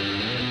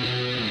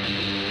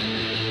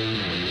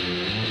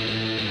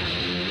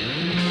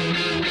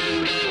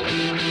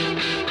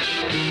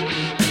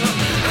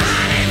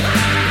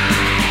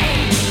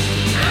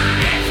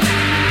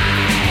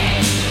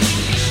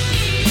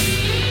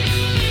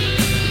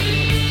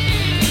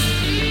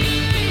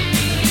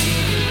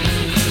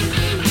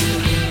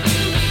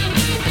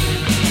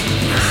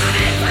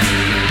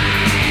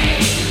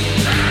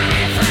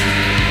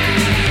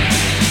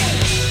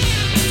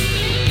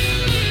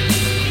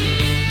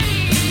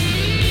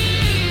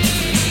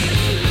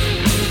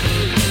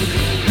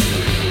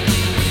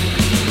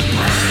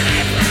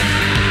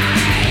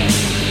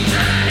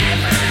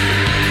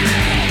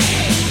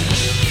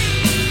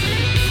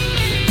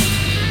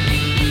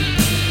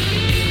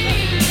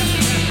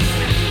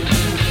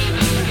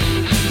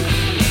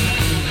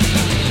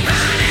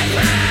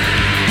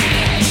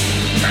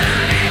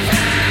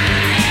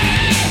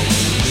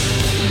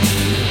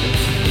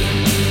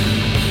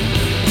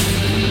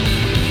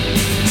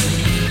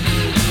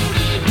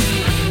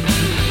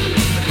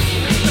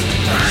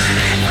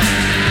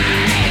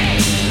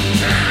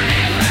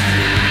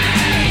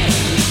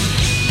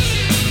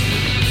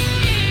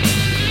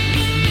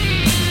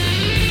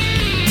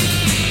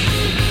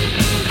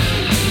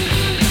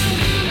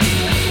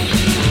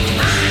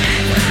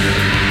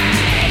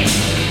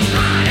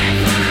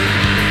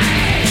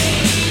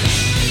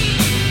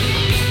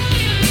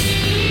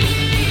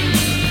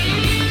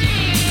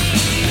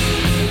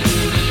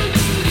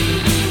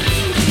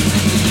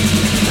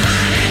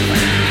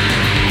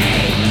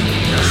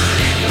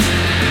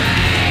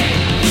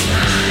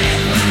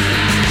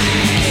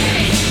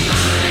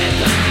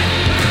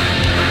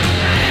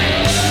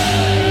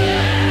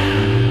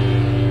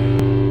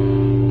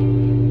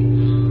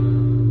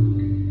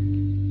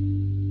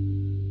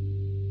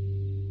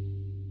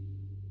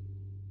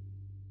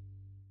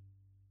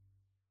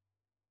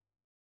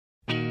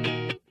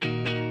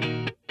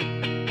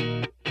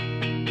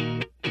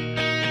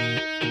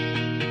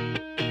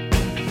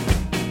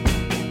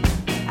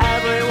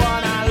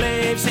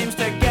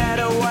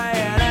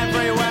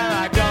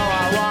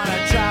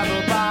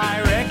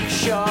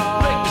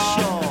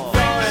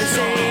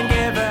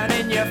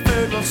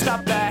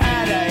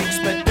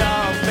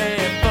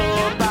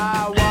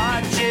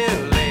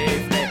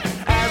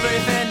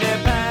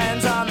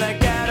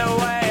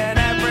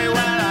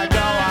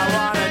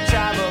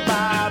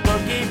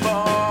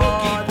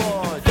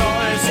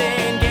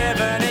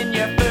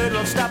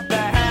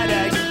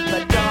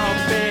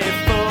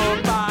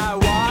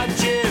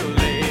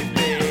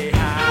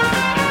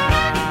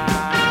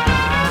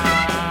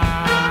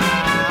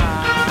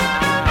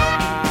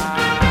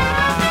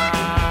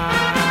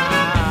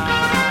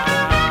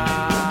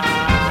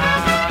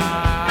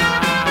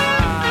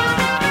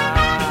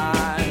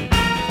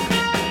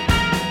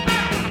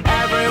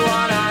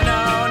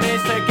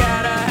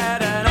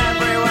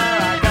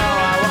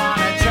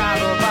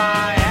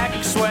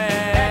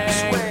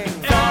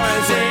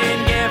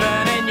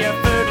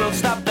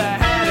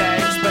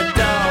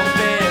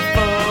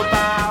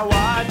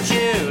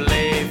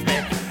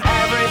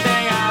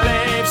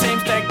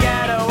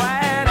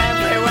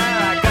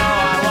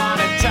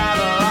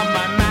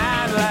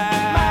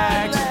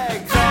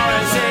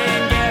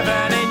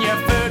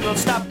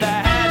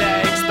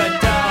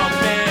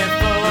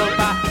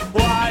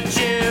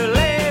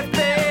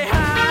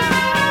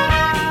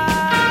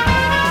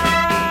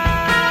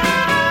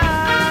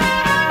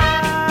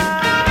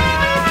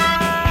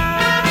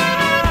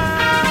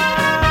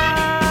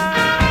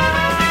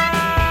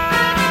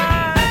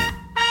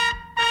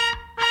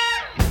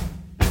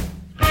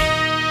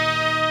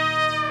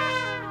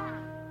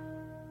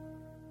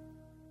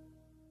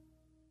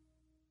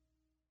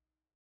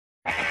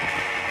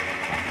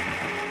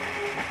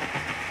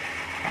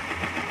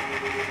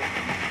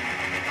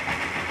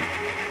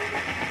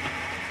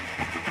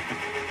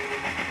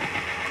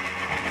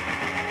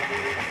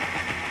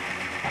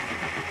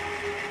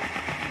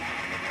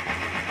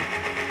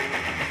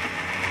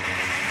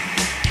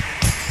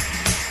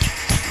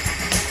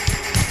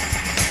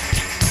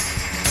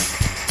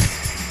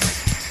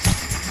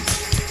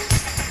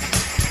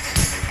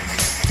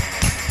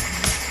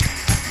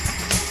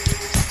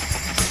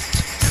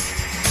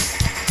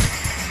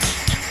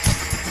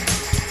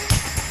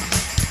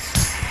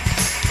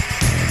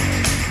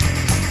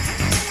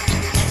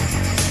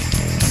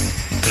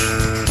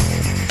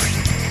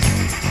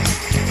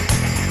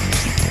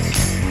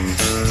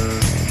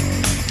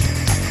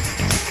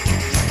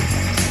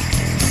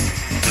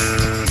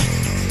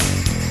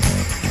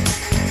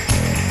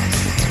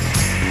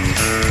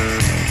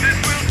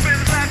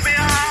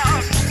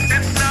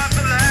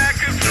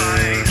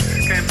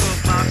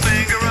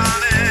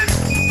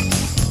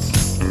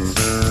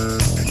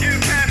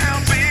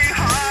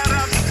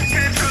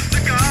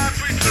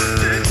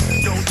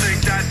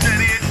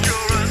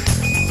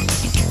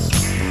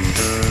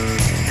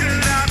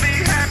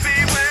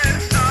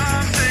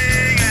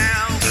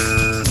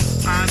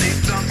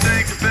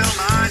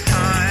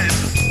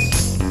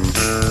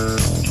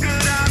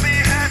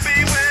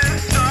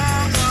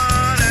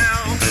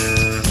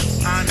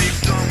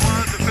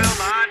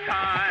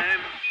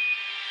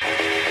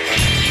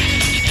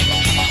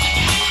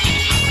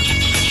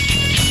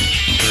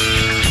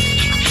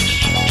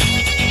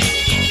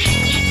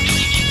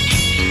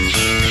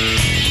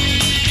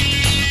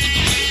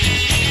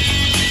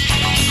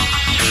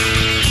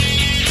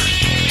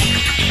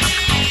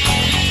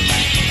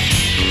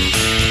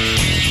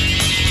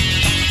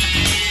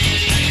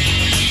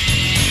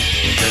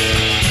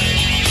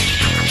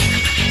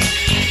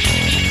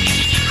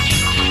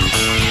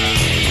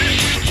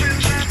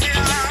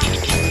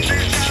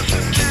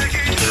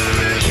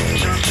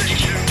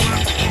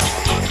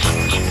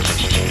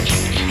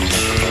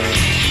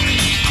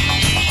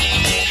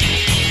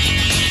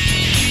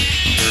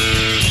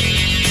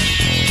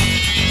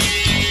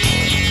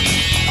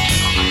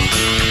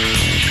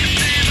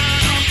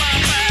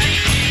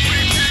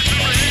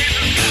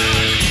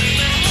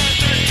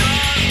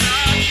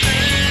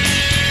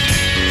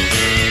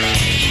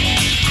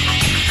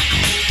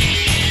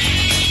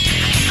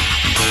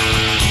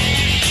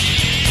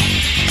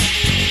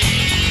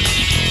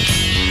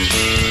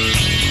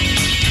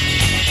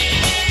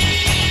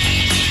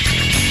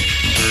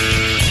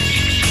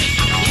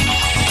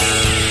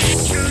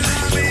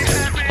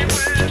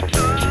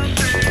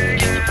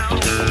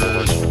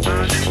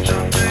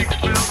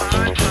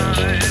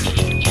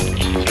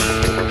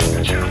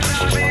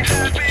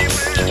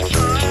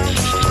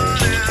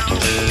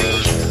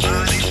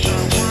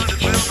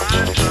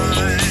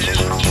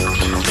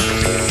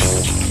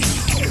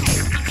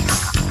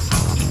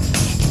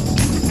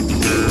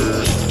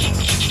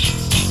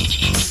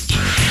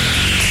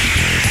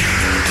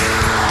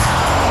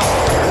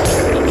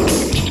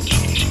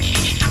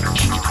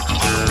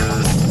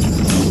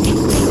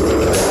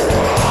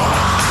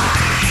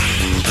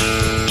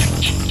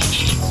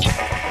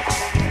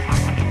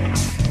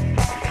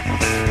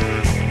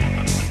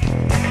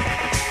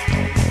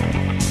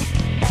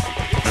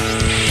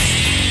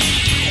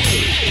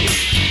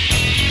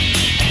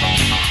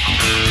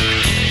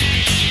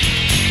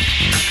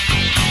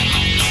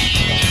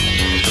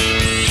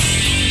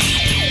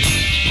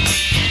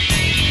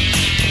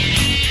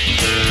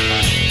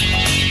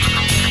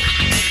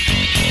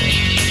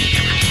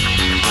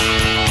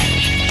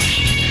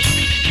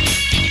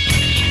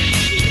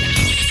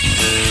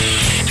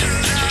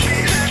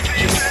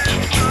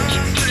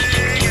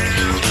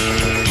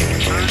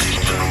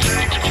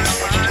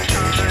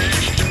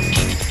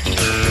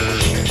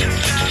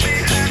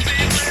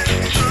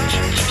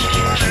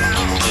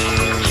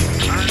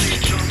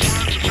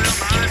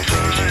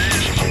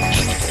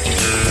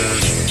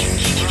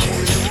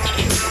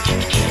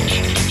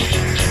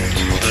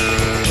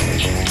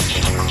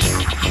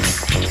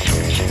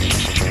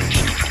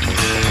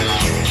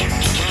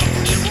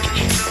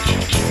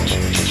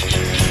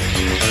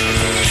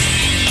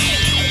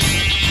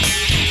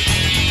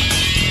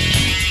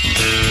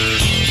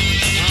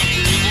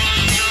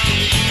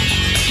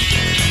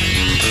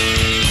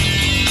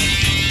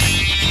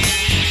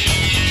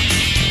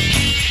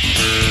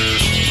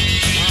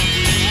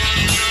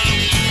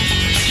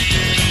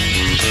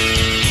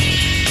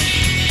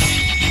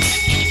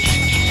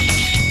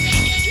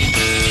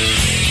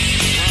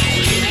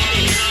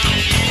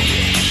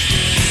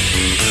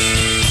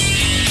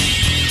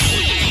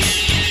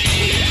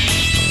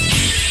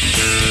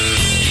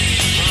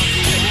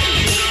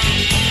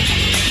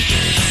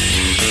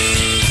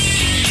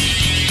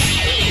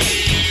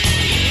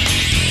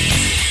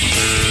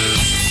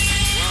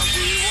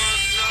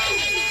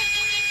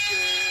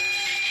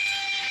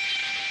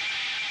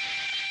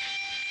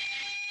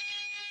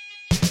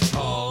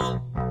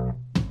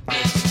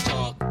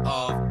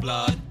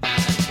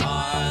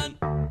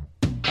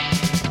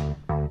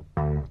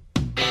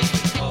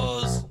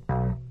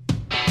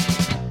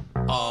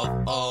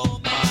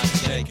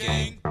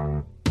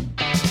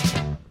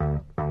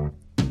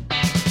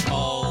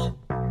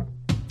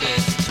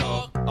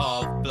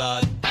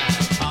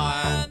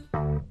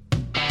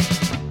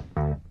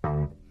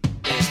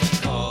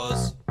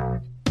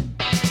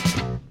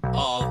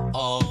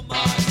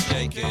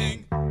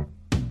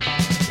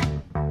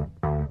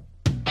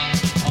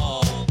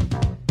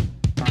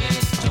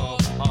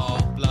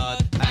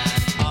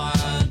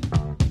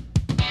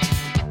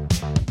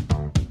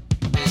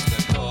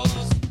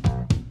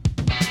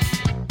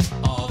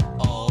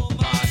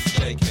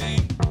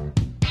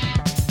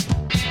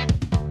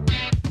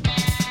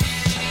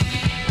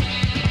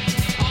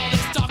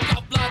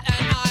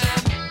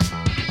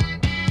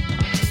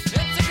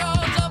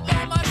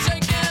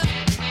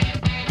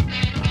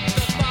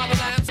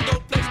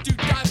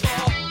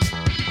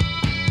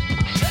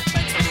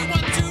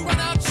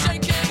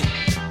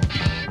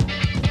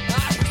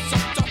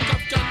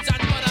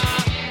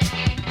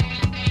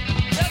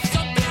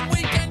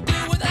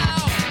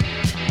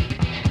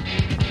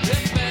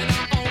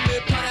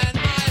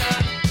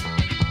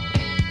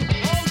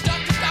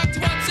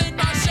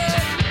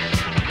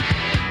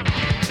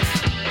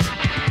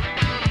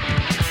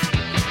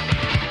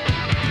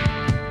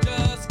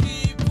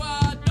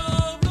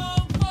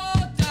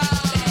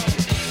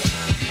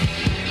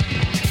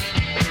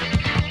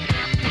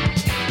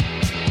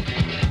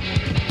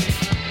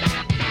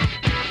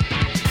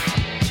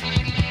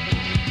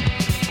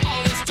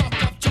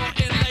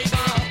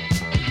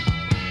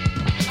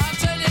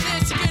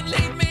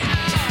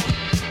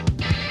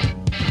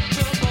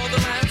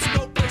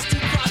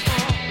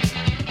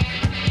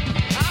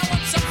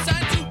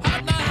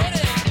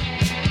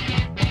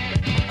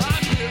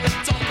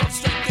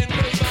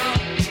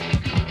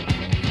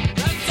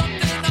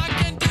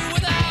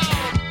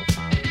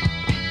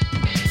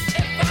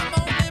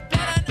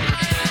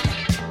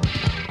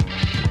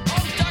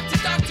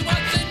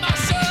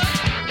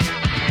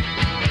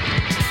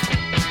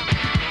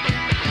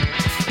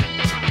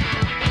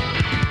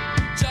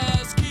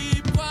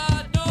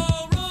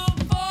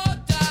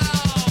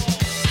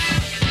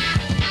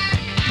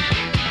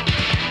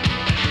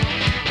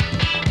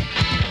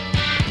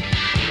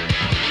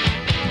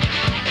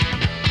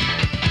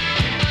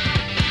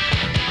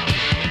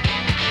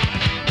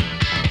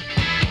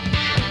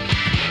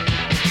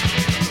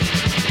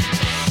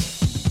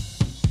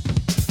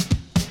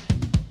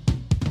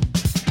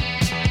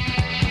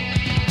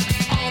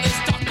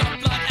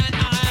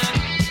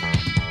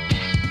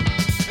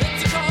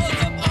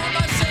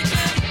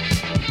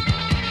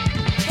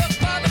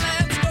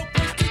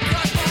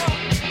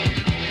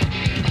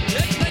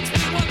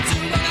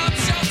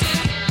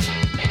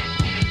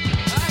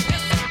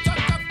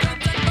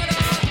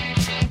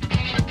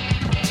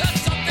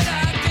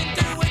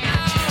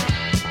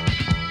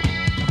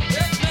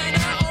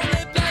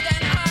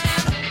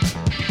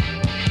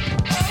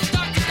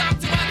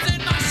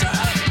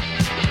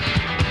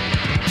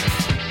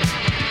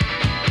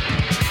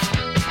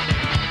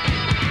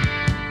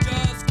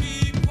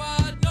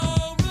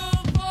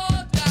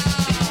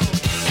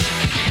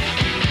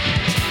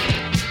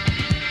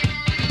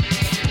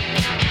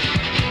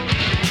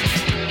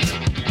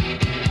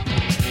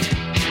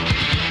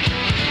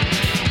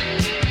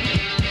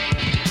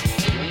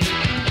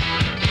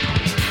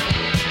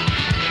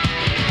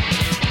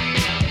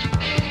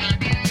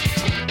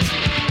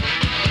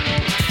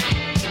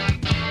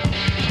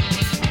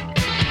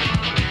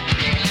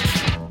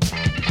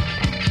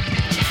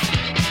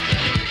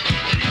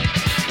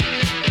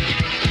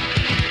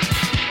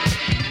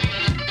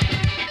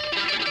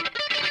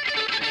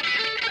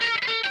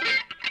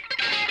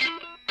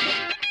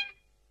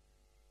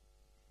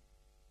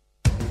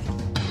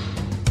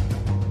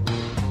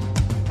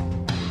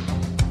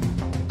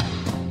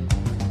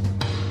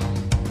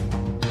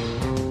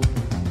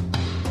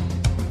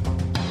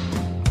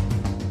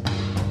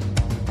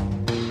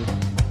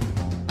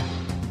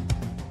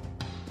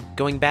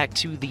Going back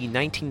to the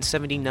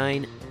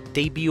 1979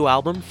 debut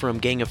album from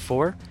Gang of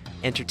Four,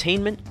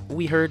 Entertainment,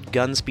 we heard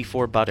Guns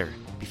Before Butter.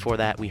 Before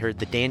that, we heard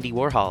the Dandy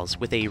Warhols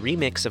with a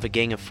remix of a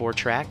Gang of Four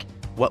track,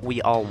 What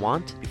We All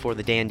Want. Before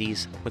the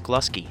Dandies,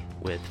 McLusky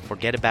with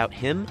Forget About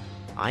Him,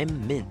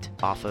 I'm Mint,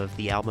 off of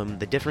the album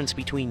The Difference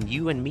Between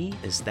You and Me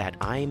Is That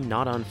I'm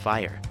Not on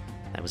Fire.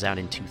 That was out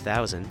in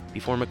 2000.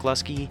 Before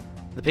McLusky,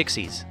 the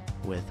Pixies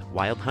with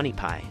Wild Honey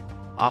Pie,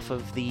 off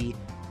of the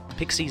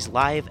Pixies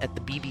Live at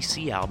the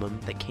BBC album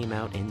that came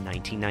out in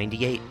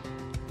 1998.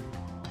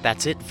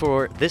 That's it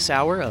for this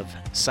hour of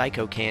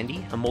Psycho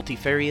Candy, a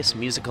multifarious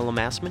musical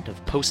amassment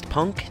of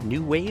post-punk,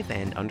 new wave,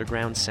 and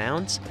underground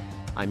sounds.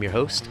 I'm your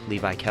host,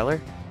 Levi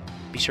Keller.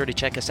 Be sure to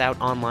check us out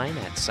online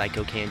at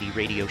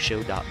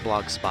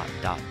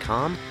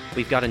psychocandyradioshow.blogspot.com.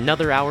 We've got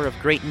another hour of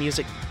great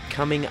music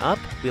coming up.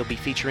 We'll be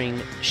featuring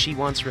She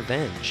Wants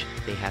Revenge.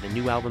 They had a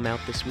new album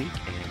out this week,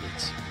 and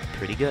it's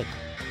pretty good.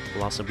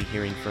 We'll also be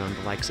hearing from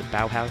the likes of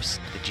Bauhaus,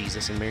 The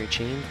Jesus and Mary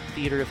Chain,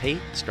 Theater of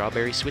Hate,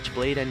 Strawberry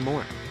Switchblade, and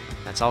more.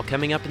 That's all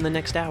coming up in the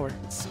next hour.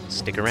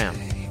 Stick around.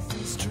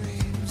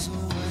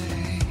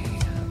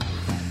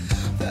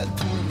 That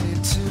point me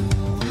to